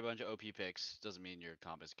because you get a bunch of OP picks doesn't mean your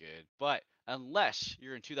comp is good. But unless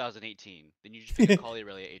you're in 2018, then you just pick a Kali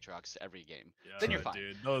Aurelia Aatrox every game. Then you're fine.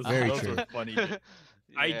 Dude, those Very those true. were funny. Yeah.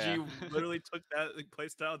 IG literally took that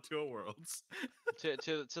playstyle to a worlds.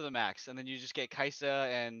 to the max, and then you just get Kaisa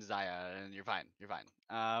and Zaya, and you're fine. You're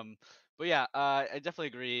fine. But yeah, I definitely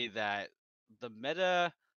agree that the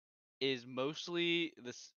meta is mostly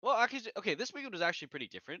this. Well, actually, okay, this weekend was actually pretty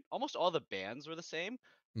different. Almost all the bans were the same,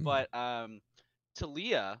 but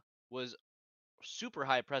Talia was super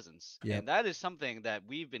high presence, Yep. and that is something that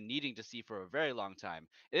we've been needing to see for a very long time.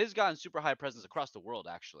 It has gotten super high presence across the world,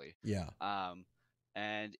 actually. Yeah.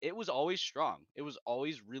 and it was always strong. It was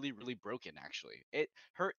always really, really broken. Actually,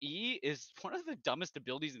 her E is one of the dumbest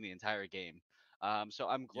abilities in the entire game. So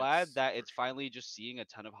I'm glad Yes, that for it's sure. finally just seeing a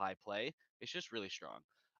ton of high play. It's just really strong.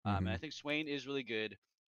 And Mm-hmm. I think Swain is really good,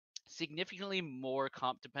 significantly more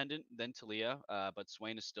comp dependent than Talia, but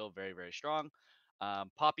Swain is still very, very strong.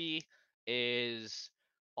 Poppy is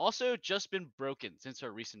also just been broken since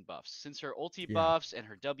her recent buffs, since her ulti Yeah. buffs and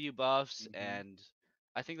her W buffs, Mm-hmm. and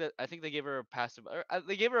I think they gave her a passive, or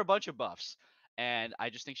they gave her a bunch of buffs, and I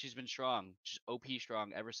just think she's been strong, just OP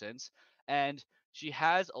strong ever since, and she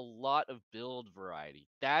has a lot of build variety.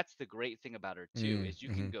 That's the great thing about her too, is you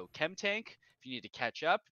Mm-hmm. can go chem tank if you need to catch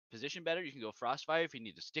up, position better. You can go Frostfire if you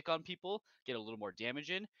need to stick on people, get a little more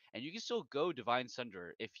damage in, and you can still go Divine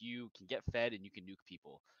Sunder if you can get fed and you can nuke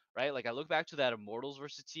people, right? Like I look back to that Immortals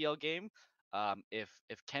versus TL game. If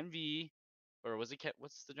Kenvi, or was it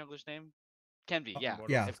what's the jungler's name? Kenvi, yeah.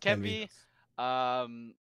 Immortals Yeah. is If Can be. Kenvi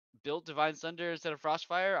yes. built Divine Sunder instead of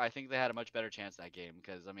Frostfire, I think they had a much better chance that game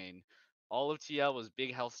because I mean, all of TL was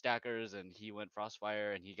big health stackers, and he went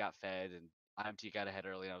Frostfire and he got fed, and IMT got ahead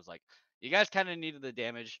early. And I was like, you guys kind of needed the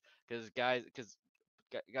damage because guys,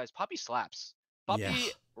 Poppy slaps. Yeah. Poppy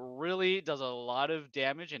really does a lot of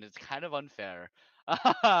damage, and it's kind of unfair.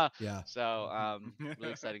 Yeah. So, really Mm-hmm.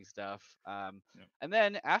 exciting stuff. Yep. And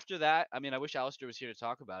then after that, I mean, I wish Alistair was here to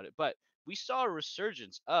talk about it, but we saw a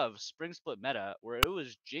resurgence of Spring Split meta where it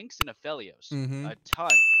was Jinx and Aphelios Mm-hmm. a ton.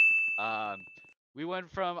 Um, we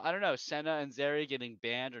went from, I don't know, Senna and Zeri getting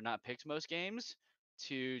banned or not picked most games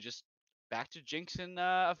to just back to Jinx and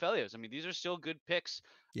Aphelios. I mean, these are still good picks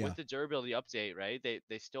Yeah. with the durability update, right?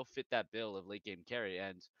 They still fit that bill of late game carry,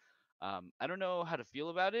 and I don't know how to feel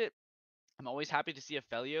about it. I'm always happy to see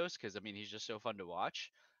Aphelios because I mean he's just so fun to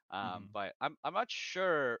watch. Mm-hmm. But I'm not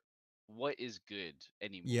sure what is good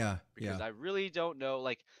anymore Yeah. because Yeah. I really don't know.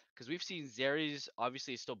 Like, because we've seen Zeri's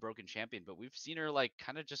obviously still broken champion, but we've seen her like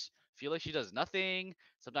kind of just feel like she does nothing.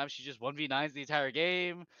 Sometimes she just 1v9s the entire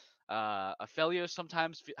game. Aphelios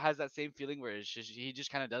sometimes has that same feeling where he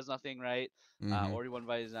just kind of does nothing, right? Mm-hmm. Or he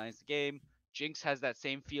 1v9s the game. Jinx has that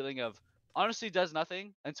same feeling of honestly does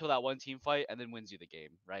nothing until that one team fight and then wins you the game,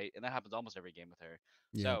 right? And that happens almost every game with her.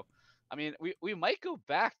 Yeah. So, I mean, we might go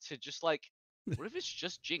back to just like, what if it's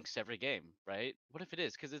just Jinx every game, right? What if it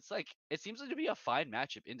is? Because it's like it seems like to be a fine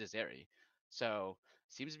matchup into Zeri. So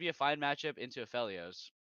seems to be a fine matchup into Aphelios.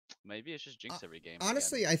 Maybe it's just Uh, Jinx every game again.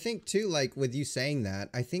 honestly, I think too, like with you saying that,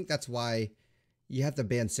 I think that's why you have to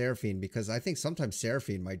ban Seraphine because I think sometimes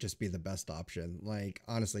Seraphine might just be the best option. Like,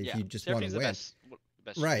 honestly, if Yeah, you just want to Seraphine's the win.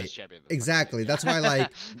 best Right. champion in the fucking Exactly. game. That's why,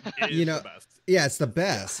 like, It you is know, the best. yeah, it's the Yeah,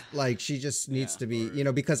 best. Like, she just needs yeah, to be,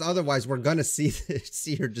 Or because one of otherwise the we're best. gonna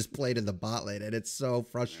see her just played in the bot lane, and it's so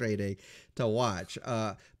yeah. frustrating to watch.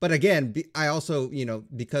 But again, I also,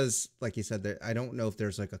 because like you said, I don't know if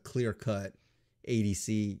there's like a clear cut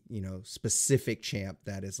ADC, specific champ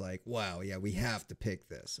that is like, wow, yeah, we have to pick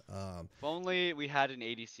this. If only we had an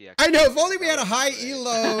ADC I expert know if here. only we That had would a have been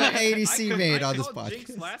high great. elo ADC made I on this called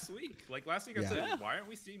Jinx podcast. last week. Like last week, I Yeah. said, Yeah. why aren't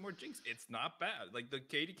we seeing more Jinx? It's not bad. Like the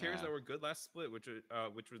KD carries Yeah. that were good last split, which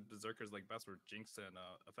was Berserkers like best were Jinx and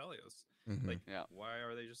Aphelios. Mhm. Like, Yeah. why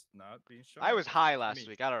are they just not being shown I up was as high much? I last mean,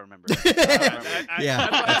 week. I don't remember. I don't remember. Yeah,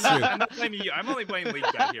 that's true. I'm not blaming you. I'm only blaming League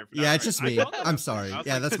Dad here. For Yeah, not it's just right. me. I told them I'm last week, sorry. I was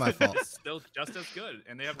Yeah, like, that's my fault. It's still just as good,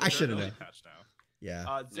 and they have the I should've durability known. patch now. Yeah.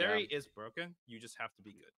 Yeah. Zeri is broken. You just have to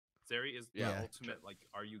be good. Zeri is the Yeah. ultimate, like,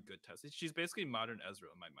 are you good test? She's basically modern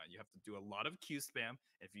Ezreal in my mind. You have to do a lot of Q spam.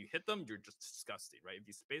 And if you hit them, you're just disgusting, right? If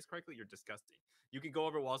you space correctly, you're disgusting. You can go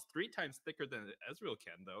over walls 3 times thicker than Ezreal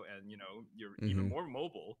can, though, and you're even Mhm. more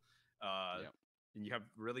mobile. Yeah. And you have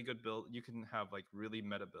really good build. You can have like really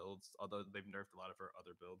meta builds, although they've nerfed a lot of her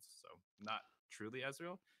other builds, so not truly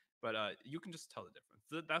Ezreal. But you can just tell the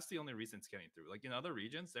difference. That's the only reason it's getting through. Like in other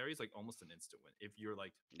regions, Zeri's like almost an instant win. If you're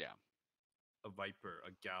like Yeah. a Viper,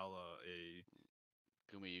 a Gala, a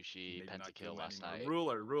Gumayushi, maybe not Pentakill Gila last anymore,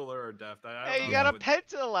 night. ruler or Deft. I don't Hey, know you if got I a would.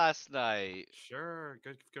 penta last night Sure,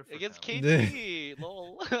 good for against him. KT.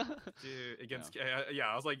 Lol. Dude, against Yeah. yeah,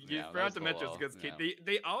 I was like, you Yeah, that forgot was to a mention little it's low. against Yeah. KT.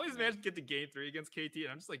 They always Yeah. manage to get to game 3 against KT,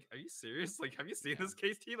 and I'm just like, are you serious? Like, have you seen Yeah. this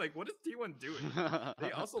KT? Like, what is T1 doing?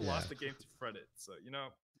 They also Yeah. lost the game to Fredit, so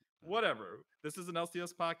whatever. This is an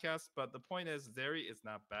LCS podcast, but the point is, Zeri is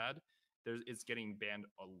not bad. It's getting banned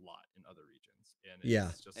a lot in other regions, and it's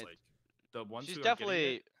Yeah. just It- like the ones She's who are getting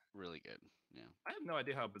definitely it. really good. Yeah. I have no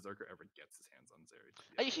idea how Berserker ever gets his hands on Zeri. To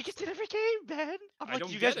be Hey, he honest, gets like, it every game, man. I'm I like,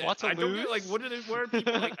 don't you get guys it. want to I don't lose? get like what are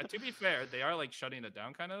people like? To be fair, they are like shutting it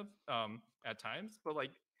down kind of at times, but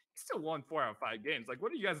like He still won 4 out of 5 games. Like,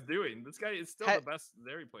 what are you guys doing? This guy is still Ha- the best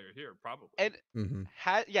Zeri player here, probably. and Mm-hmm.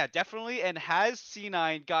 yeah, definitely. And has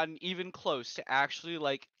C9 gotten even close to actually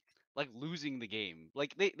like losing the game?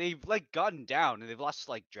 Like they've like gotten down and they've lost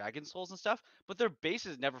like Dragon Souls and stuff, but their base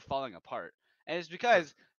is never falling apart. And it's True.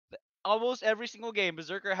 because almost every single game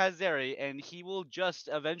Berserker has Zeri, and he will just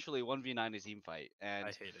eventually 1v9 his team fight. And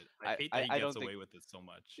I hate it. I hate that he I gets don't think away with it so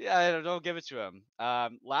much. yeah, don't give it to him.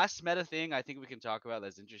 Last meta thing I think we can talk about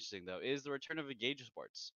that's interesting though is the return of Engage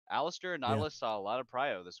Sports. Alistair and Yeah. Nautilus saw a lot of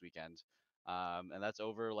prio this weekend, and that's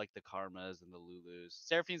over like the Karmas and the Lulus.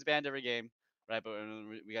 Seraphine's banned every game, right? But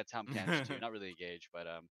we got Tom Kench too. Not really Engage, but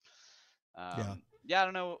Yeah. yeah, I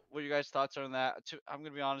don't know what your guys' thoughts are on that. I'm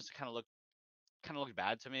gonna be honest, it kind of looked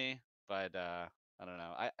bad to me, but I don't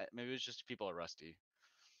know. Maybe it's just people are rusty.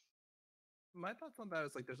 My thoughts on that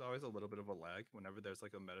is like there's always a little bit of a lag whenever there's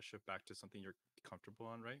like a meta shift back to something you're comfortable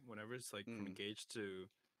on, right? Whenever it's like from Engage to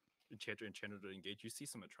Enchanter to Engage, you see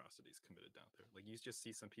some atrocities committed down there. Like you just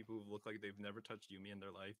see some people who look like they've never touched Yumi in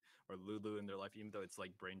their life or Lulu in their life, even though it's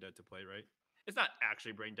like brain dead to play, right? It's not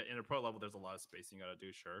actually brain dead. In a pro level, there's a lot of spacing you gotta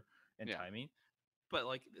do, sure, and Yeah. timing. But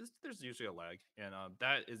like there's usually a lag, and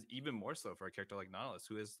that is even more so for a character like Nautilus,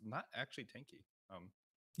 who is not actually tanky.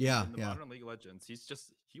 Yeah. In the Yeah. modern League of Legends,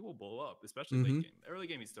 he will blow up, especially Mm-hmm. late game. Early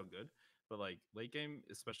game, he's still good, but like late game,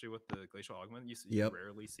 especially with the glacial augment, you Yep.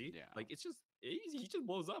 rarely see. Yeah. Like it's just he just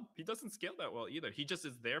blows up. He doesn't scale that well either. He just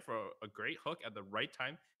is there for a great hook at the right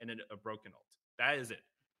time and then a broken ult. That is it.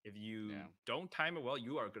 If you Yeah. don't time it well,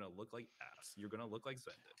 you are gonna look like ass. You're gonna look like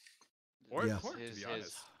Zendit or Yeah. Core, to be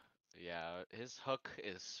honest. Yeah, his hook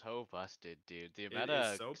is so busted, dude. The It amount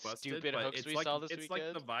is of so busted, stupid but hooks it's we like saw this it's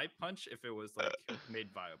weekend. like the vibe punch if it was like made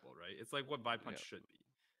viable, right? It's like what vibe punch Yeah. should be.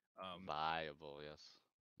 Viable,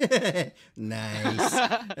 yes. Nice.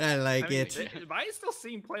 I like it. I still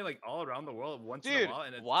see him play like all around the world once in Dude, a while,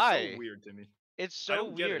 and it's why? so weird to me. It's I so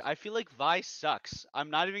don't get weird. it. I feel like Vi sucks. I'm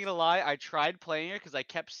not even gonna lie. I tried playing it because I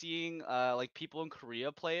kept seeing like people in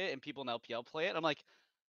Korea play it and people in LPL play it. I'm like,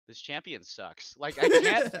 this champion sucks. Like I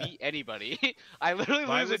can't beat anybody. I literally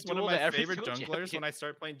Vi lose a was one of duel my to every favorite single junglers champion. when I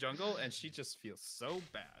start playing jungle, and she just feels so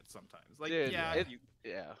bad sometimes. Like, Dude, yeah.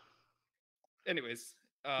 yeah. Anyways,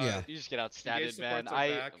 Yeah. You just get Engage outstatted, man. supports are I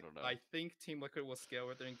back. don't know. I think Team Liquid will scale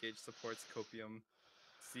with their Engage supports. Copium.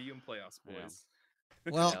 See you in playoffs, Yeah. boys.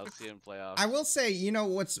 Well, Yeah, let's see him playoffs. I will say,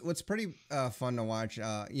 what's pretty fun to watch.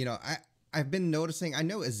 I've been noticing. I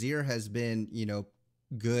know Azir has been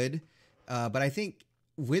good, but I think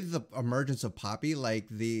with the emergence of Poppy, like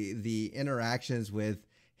the interactions with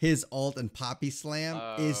his ult and Poppy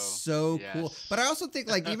Slam is so cool. yes. But I also think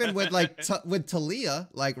like even with like with Talia,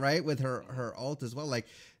 like right with her ult as well, like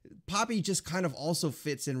Poppy just kind of also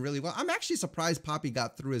fits in really well. I'm actually surprised Poppy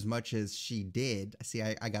got through as much as she did. See,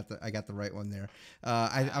 I got the right one there.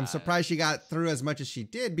 I'm surprised she got through as much as she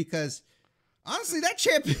did because honestly, that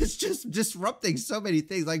champ is just disrupting so many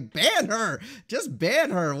things. Like ban her, just ban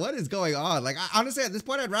her. What is going on? Like honestly, at this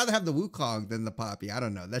point, I'd rather have the Wukong than the Poppy. I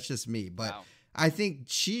don't know. That's just me, but Wow. I think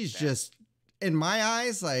she's just in my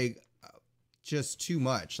eyes like just too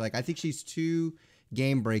much. Like I think she's too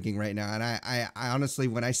game breaking right now, and I honestly,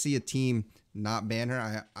 when I see a team not ban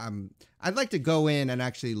her, I'd like to go in and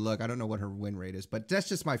actually look. I don't know what her win rate is, but that's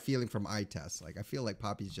just my feeling from eye test. Like I feel like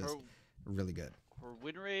Poppy's just really good. Her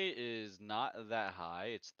win rate is not that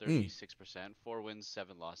high. It's 36%, 4 wins,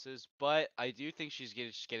 7 losses. But I do think she's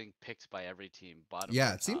getting picked by every team. Bottom.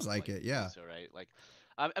 Yeah, or it seems top, like it. Yeah. So right, like,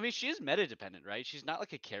 I mean, she is meta dependent, right? She's not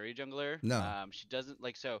like a carry jungler. No. She doesn't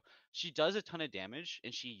like so. She does a ton of damage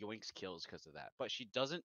and she yoinks kills because of that. But she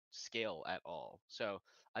doesn't scale at all. So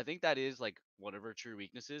I think that is like one of her true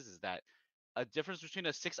weaknesses is that a difference between a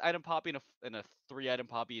 6-item poppy and a 3-item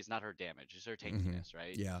poppy is not her damage, it's her tankiness,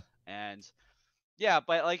 right? Yeah. And yeah,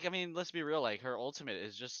 but like I mean, let's be real. Like her ultimate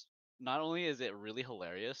is just not only is it really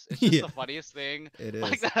hilarious, it's just Yeah. the funniest thing. It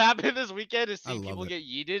Like is. that happened this weekend is I seeing love people it. get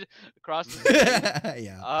yeeted across the screen.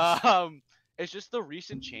 Yeah. It's just the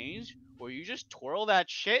recent change where you just twirl that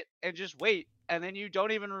shit and just wait, and then you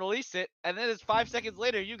don't even release it, and then it's 5 seconds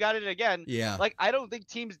later you got it again. Yeah. Like I don't think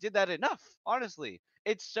teams did that enough. Honestly,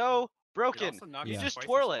 it's so It broken. also knocks You Yeah. just twice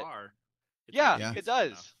twirl as it. far. It's Yeah, actually Yeah. it decent does.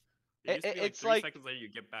 enough. It used to be like It's 3 like seconds later you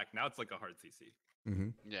get back. Now it's like a hard CC. Mm-hmm.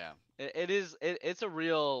 yeah, it is. It's a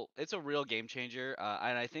real game changer.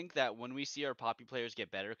 And I think that when we see our poppy players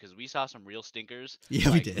get better, because we saw some real stinkers. Yeah,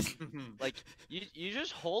 we like, did. Like you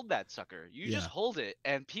just hold that sucker. You Yeah. just hold it,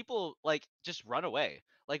 and people like just run away.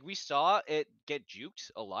 Like we saw it get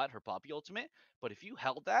juked a lot, her poppy ultimate. But if you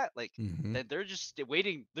held that, like Mm-hmm. then they're just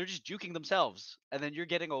waiting. They're just juking themselves, and then you're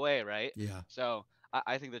getting away, right? Yeah. So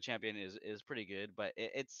I think the champion is pretty good, but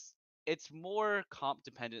it's it's more comp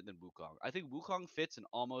dependent than Wukong. I think Wukong fits in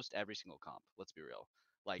almost every single comp. Let's be real.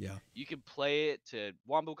 Like Yeah. you can play it to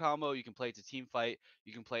wombo combo, you can play it to team fight,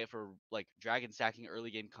 you can play it for like dragon stacking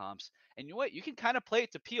early game comps, and you know what? You can kind of play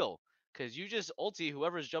it to peel because you just ulti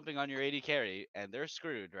whoever's jumping on your AD carry and they're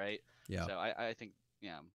screwed, right? Yeah. So I think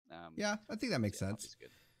Yeah, I think that makes yeah, sense. Poppy's good.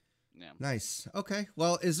 Yeah. Nice. Okay.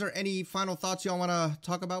 Well, is there any final thoughts y'all want to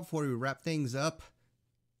talk about before we wrap things up?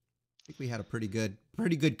 I think we had a pretty good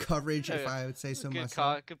coverage, if I would say so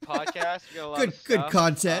myself. Good podcast. We got a lot Good of good stuff.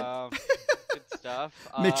 content. Good stuff.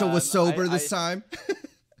 Mitchell was sober this time.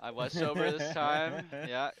 I was sober this time.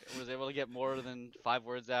 Yeah, was able to get more than 5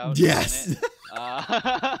 words out. Yes.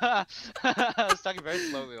 I was talking very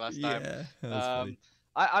slowly last time. Yeah. That was funny.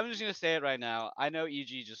 I'm just gonna say it right now. I know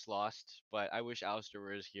EG just lost, but I wish Alistair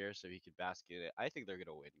was here so he could bask in it. I think they're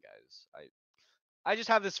gonna win, guys. I just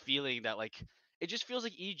have this feeling that like it just feels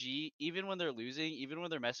like EG, even when they're losing, even when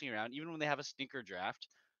they're messing around, even when they have a stinker draft,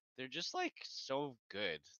 they're just like so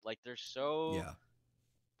good. Like they're so Yeah.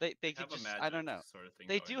 they could Have a just magic I don't know. sort of thing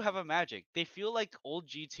They going do on. have a magic. They feel like old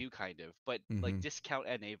G2 kind of, but like Mhm. discount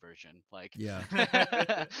NA version. Like Yeah.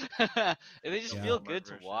 and they just Yeah. feel Walmart good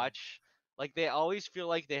to version. watch. Like they always feel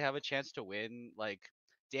like they have a chance to win. Like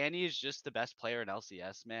Danny is just the best player in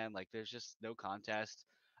LCS, man. Like there's just no contest.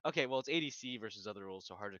 Okay, well it's ADC versus other rules,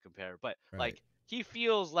 so hard to compare. But Right. like he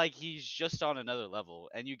feels like he's just on another level,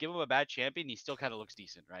 and you give him a bad champion, he still kind of looks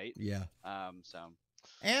decent, right? Yeah. So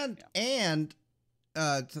And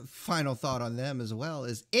yeah. final thought on them as well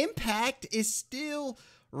is Impact is still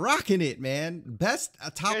rocking it, man. Best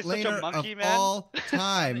top You're such a laner monkey, of man. all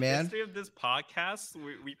time, In the man. history of this podcast,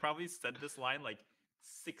 we probably said this line like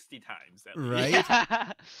 60 times at Right? least.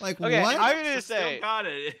 Yeah. Like, Okay, what? I'm So gonna still say got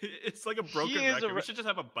it. It's like a broken is a record. re- We should just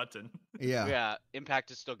have a button. Yeah. yeah,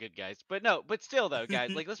 Impact is still good, guys. But no, but still though,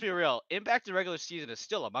 guys, like let's be real. Impact in regular season is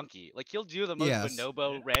still a monkey. Like he'll do the most Yes.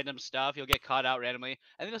 bonobo Yeah. random stuff. He'll get caught out randomly,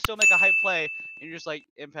 and then he'll still make a hype play. And you're just like,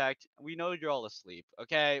 Impact, we know you're all asleep.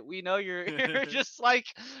 Okay, we know you're you're just like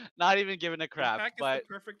not even giving a crap. Impact is But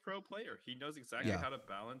the perfect pro player. He knows exactly Yeah. how to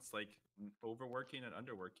balance like overworking and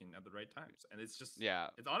underworking at the right times, and it's just yeah,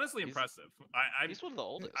 it's honestly He's- impressive. he's one of the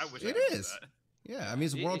oldest. I wish It I could do is. that. Yeah. I mean,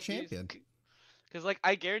 he's a world champion. Because like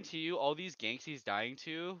I guarantee you, all these ganks he's dying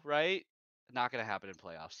to, right? Not gonna happen in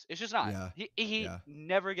playoffs. It's just not. Yeah, He yeah.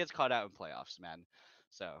 never gets caught out in playoffs, man.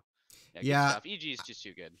 So yeah, Yeah. good stuff. EG is just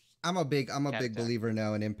too good. I'm a big Cat attack. believer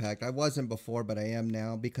now in Impact. I wasn't before, but I am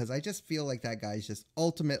now because I just feel like that guy's just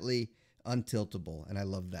ultimately untiltable, and I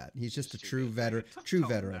love that. He's just a Just too true good. veteran. It took True till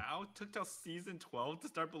veteran. Now it took till season 12 to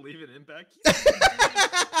start believing in Impact.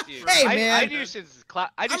 Dude, Hey, I man. knew since I'm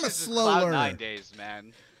a since slow Cloud learner. 9 days,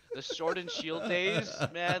 man. The Sword and Shield days,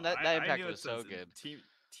 man. That I Impact knew it was so since good.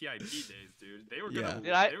 TIP days, dude. They were Yeah. gonna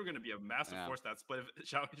Did I- they were gonna be a massive Yeah. force that split if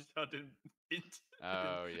Xiao didn't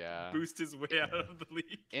Oh yeah. boost his way out of the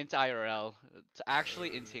league. Int IRL. It's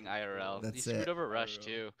actually inting IRL. He That's screwed it. over Rush IRL.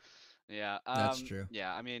 too. Yeah. That's true.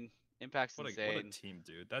 Yeah, I mean, Impact's What a insane. team,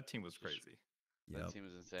 dude. That team was crazy. That Yep, team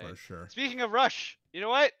is insane. for sure. Speaking of Rush, you know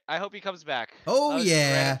what? I hope he comes back. Oh, That was just a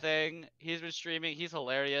yeah. random thing. He's been streaming. He's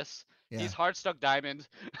hilarious. Yeah. He's hard stuck diamond.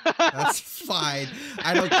 That's fine.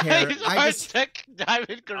 I don't care. He's I hard just stuck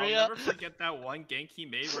diamond I'll Korea. never forget that one gank he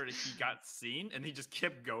made where he got seen and he just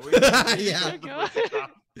kept going. Yeah.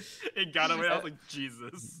 It got away. I was like,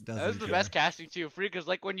 Jesus. That was doesn't the care. best casting too, free, because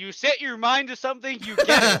like when you set your mind to something, you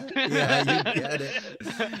get it. Yeah, you get it.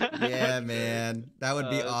 Yeah, man. That would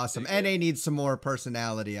be that's awesome. too good. NA needs some more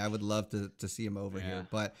personality. I would love to see him over Yeah. here.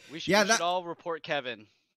 But We should, yeah, we that should all report Kevin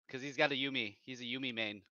because he's got a Yumi. He's a Yumi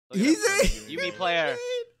main. Look at he's him. a Yumi player.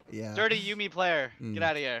 Yeah. Dirty Yumi player. Mm. Get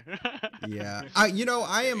out of here. Yeah. You know,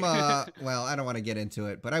 I am well, I don't want to get into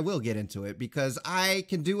it, but I will get into it because I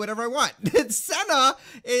can do whatever I want. Senna,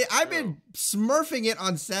 I've been smurfing it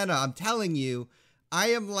on Senna. I'm telling you, I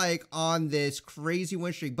am like on this crazy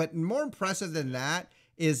win streak, but more impressive than that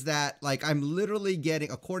is that like I'm literally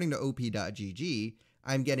getting, according to op.gg,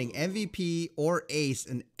 I'm getting MVP or ace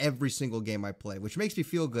in every single game I play, which makes me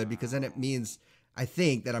feel good because then it means I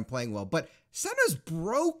think that I'm playing well. But Senna's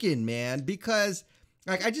broken, man, because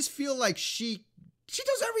like I just feel like she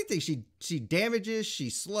does everything. She damages, she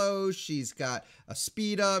slows, she's got a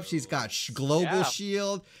speed up, she's got global Yeah.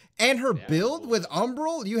 shield, and her build with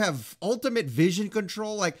Umbral, you have ultimate vision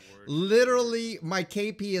control. Like literally, my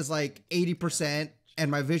KP is like 80%, and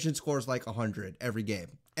my vision score is like 100 every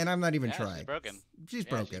game. and I'm not even Yeah, trying. she's broken. She's Yeah,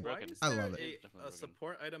 broken. she's broken. I love it. Definitely A broken.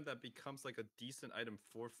 support item that becomes like a decent item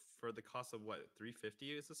for the cost of what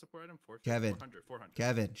 350 is a support item? 450? Kevin. 400.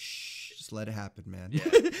 Kevin, shh, just let it happen, man.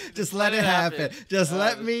 Yeah. Just let it happen. Just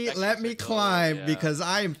let the me spectacle, climb yeah. because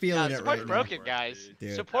I am feeling Yeah, it support's right broken, now. guys.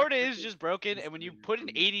 Dude. Support is just broken, and when you put an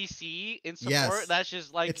ADC in support, Yes. that's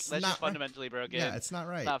just like It's that's not just right. fundamentally broken. Yeah, it's not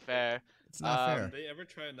right. It's not fair. It's not fair. Did they ever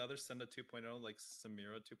try another Senda 2.0 like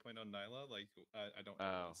Samira 2.0 Nyla? Like I don't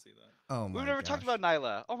ever want to see that. Oh my We've never talked about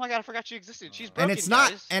Nyla. Oh my god, I forgot she existed. She's broken, and it's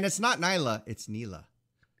not guys. and it's not Nyla, it's Neela.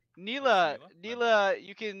 Neela,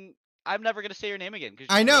 you can. I'm never gonna say your name again.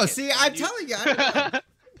 I know. Broken. See, And I'm when you- telling you. I know.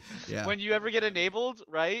 Yeah. When you ever get enabled,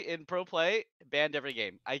 right, in pro play, banned every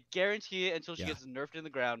game. I guarantee it until she gets nerfed in the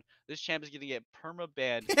ground. This champ is gonna get perma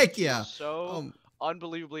banned. Heck She is yeah. so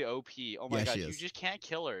unbelievably OP. Oh my Yeah, god, she you is. just can't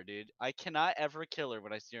kill her, dude. I cannot ever kill her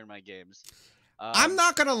when I see her in my games. I'm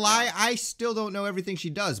not gonna lie, I still don't know everything she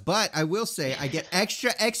does, but I will say I get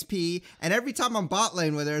extra XP, and every time I'm bot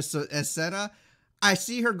lane with her as Senna, I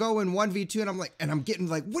see her go in 1v2, and I'm getting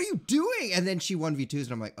like, what are you doing? And then she 1v2s,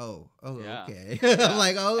 and I'm like, oh, Yeah. okay. Yeah. I'm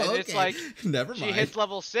like, oh, And okay. it's like, never She mind. hits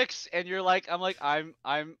level 6, and you're like,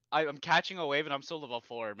 I'm catching a wave, and I'm still level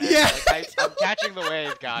 4, man. Yeah. Like, I'm catching the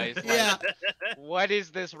wave, guys. Like, Yeah. What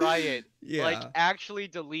is this riot? Yeah. Like, actually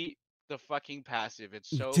delete the fucking passive.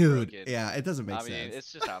 It's so Dude, broken. yeah, it doesn't make I mean, sense.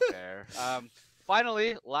 it's just not fair.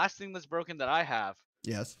 Finally, last thing that's broken that I have.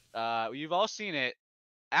 Yes. You've all seen it.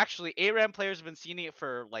 Actually, ARAM players have been seeing it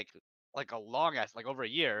for like a long ass, like over a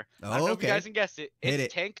year. I don't know if you guys can guess it. Hit It's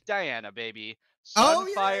it. Tank Diana, baby. Oh,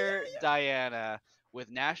 yeah, Sunfire yeah. Diana with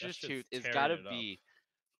Nash's shit's Tooth is tearing gotta it up. be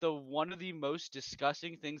the one of the most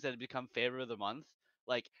disgusting things that have become favorite of the month.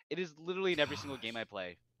 Like, it is literally in every single game I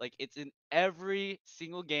play. Like, it's in every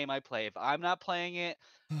single game I play. If I'm not playing it,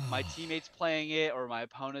 my teammates playing it, or my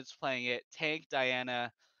opponent's playing it. Tank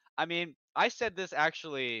Diana. I mean, I said this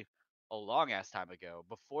actually a long ass time ago,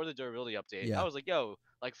 before the durability update. Yeah. I was like, yo,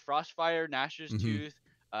 like Frostfire, Nash's Mhm. Tooth,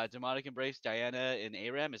 Demonic Embrace, Diana, and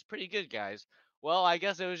ARAM is pretty good, guys. Well, I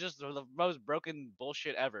guess it was just the most broken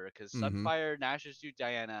bullshit ever, because Mhm. Sunfire, Nash's Tooth,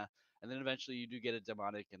 Diana, and then eventually you do get a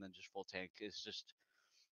Demonic, and then just full tank. It's just,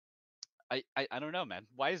 I don't know, man.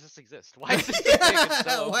 Why does this exist? Why is this a thing? It's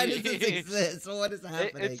so Why OP. does this exist? What is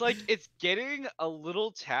happening? It's like it's getting a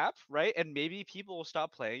little tap, right? And maybe people will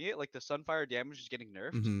stop playing it. Like the Sunfire damage is getting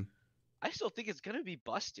nerfed. Mhm. I still think it's gonna be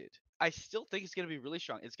busted. I still think it's gonna be really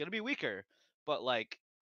strong. It's gonna be weaker, but like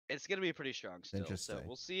it's gonna be pretty strong still. So Interesting.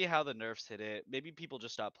 we'll see how the nerfs hit it. Maybe people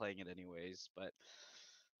just stop playing it anyways. But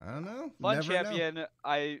I don't know. fun Never know.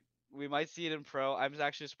 champion. We might see it in pro. I'm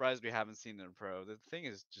actually surprised we haven't seen it in pro. The thing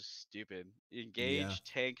is just stupid. Engage,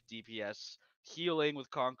 tank, DPS, healing with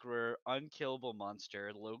Conqueror, unkillable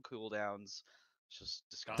monster, low cooldowns. It's just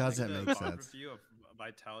disgusting. Doesn't the make VOD sense. review of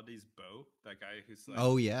Vitality's Bo, that guy who's like,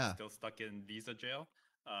 Oh, yeah. still stuck in visa jail.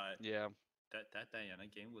 Yeah. That Diana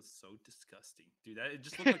game was so disgusting, dude. It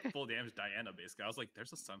just looked like full damage Diana basically. I was like,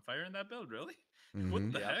 "There's a Sunfire in that build, really? What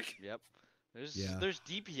Mhm. the Yep, heck?" Yep. There's Yeah. there's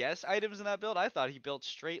DPS items in that build. I thought he built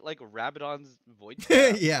straight like Rabadon's Void.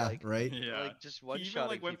 Yeah, like, right. Yeah, Like just one he even shot.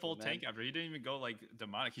 like went full tank after. He didn't even go like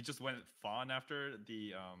demonic. He just went fawn after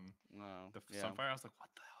the Sunfire. I was like, "What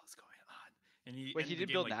the hell is going on?" And he Wait, he ended the didn't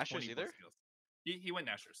game, build like, Nashers 20 plus either? kills. He went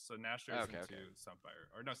Nashers, so Nashers Okay, into okay.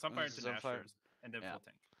 Sunfire, or no, Sunfire into Sunfire. Nashers, and then Yeah. full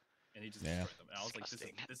tank, and he just Yeah. destroyed them. And I was like,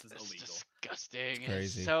 Disgusting. "This is illegal." Disgusting. It's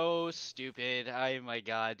crazy. So stupid. Oh my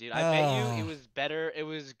god, dude. I bet you it was better. It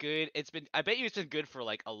was good. I bet you it's been good for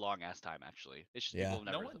like a long ass time actually. It's just Yeah. people have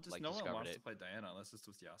never No one discovered wants it. to play Diana unless it's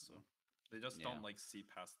with Yasuo. They just Yeah. don't like see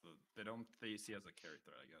past they see as a carry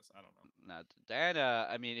threat, I guess. I don't know. Nah, Diana,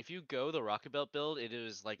 I mean, if you go the Rocket Belt build, it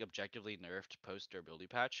is like objectively nerfed post durability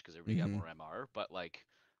patch because everybody got Mhm. more MR. But like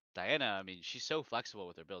Diana, I mean, she's so flexible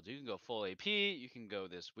with her build. You can go full AP, you can go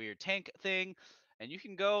this weird tank thing, and you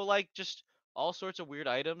can go like just all sorts of weird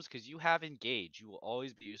items because you have engage. You will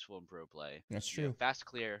always be useful in pro play. That's You have true. fast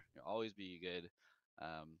clear. You'll always be good.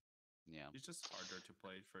 Yeah. It's just harder to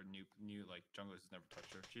play for new like junglers who's never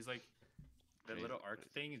touched her. She's like that Crazy, little arc crazy.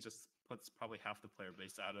 thing. It just puts probably half the player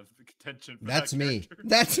base out of the contention. For That's that me. character.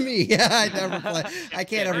 That's me. Yeah, I never play. I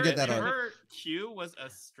can't ever get that If on. her Q was a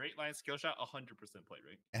straight line skill shot, 100% play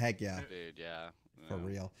rate. Heck yeah, Dude, yeah. for yeah.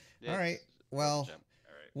 real. Yeah, All right. it's a Well, gem.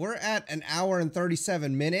 All right. we're at an hour and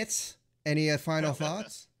 37 minutes. Any final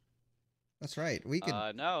thoughts? That's right. We could.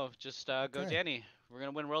 No, just go Okay. Danny. We're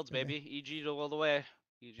gonna win worlds, Okay. baby. EG all the way.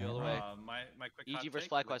 EG all the way. My quick EG hot versus take,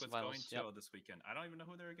 Flag Quest Liquid's going finals, yep. 2-0 this weekend. I don't even know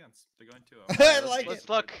who they're against. They're going 2-0. I like Let's it.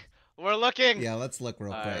 look. We're looking. Yeah, let's look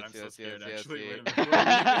real Alright, quick. I'm so let's see, scared, let's see, actually. let's Wait a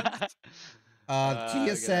minute, who are we see.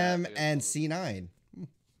 against? TSM I gotta and look. C9.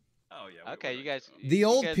 Oh, Oh yeah. Okay, you guys. The you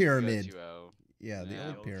old guys can go pyramid. 2-0. Yeah, the Yeah.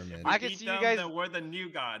 old pyramid. I I can beat see you them, guys- then we're the new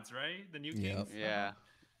gods, right? The new Yep. kings. Yeah.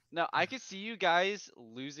 No, I could see you guys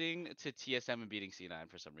losing to TSM and beating C9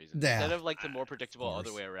 for some reason. Yeah. Instead of like the more predictable other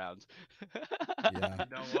course. way around. Yeah.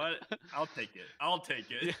 You know what? I'll take it. I'll take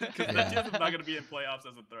it. Because Yeah. the TSM's not going to be in playoffs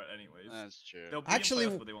as a threat anyways. That's true. They'll be Actually,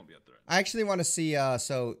 in playoffs, but they won't be a threat. I actually want to see.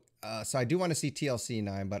 So I do want to see TLC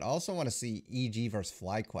 9, but I also want to see EG versus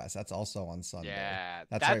FlyQuest. That's also on Sunday. Yeah,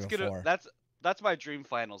 that's that's right gonna. before. That's my dream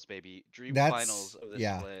finals, baby. Dream That's- finals of this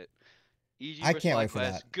yeah. split. EG I versus can't wait for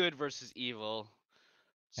FlyQuest, that. good versus evil.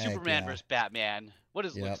 Heck Superman yeah. versus Batman. What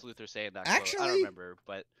does Yep. Lex Luthor say in that quote? I Actually- don't remember,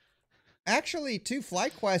 but Actually, too,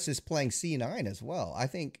 FlyQuest is playing C9 as well. I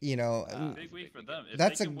think Big week for them. If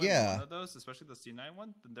That's they a- can win yeah. one of those, especially the C9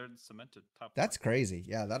 one, then they're cemented top. that's five. crazy.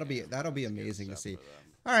 Yeah, that'll be that's good amazing to stuff see. for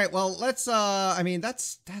them. All right, well, let's I mean,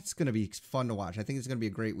 that's gonna be fun to watch. I think it's gonna be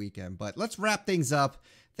a great weekend. But let's wrap things up.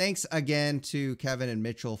 Thanks again to Kevin and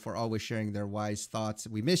Mitchell for always sharing their wise thoughts.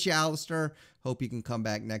 We miss you, Alistair. Hope you can come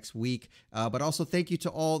back next week. But also thank you to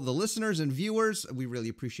all the listeners and viewers. We really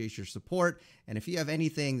appreciate your support. And if you have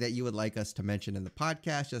anything that you would like us to mention in the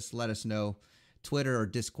podcast, just let us know, Twitter or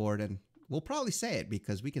Discord, and we'll probably say it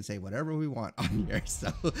because we can say whatever we want on here.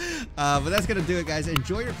 So, but that's going to do it, guys.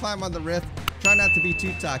 Enjoy your climb on the Rift. Try not to be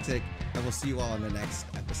too toxic, and we'll see you all in the next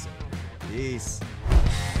episode. Peace.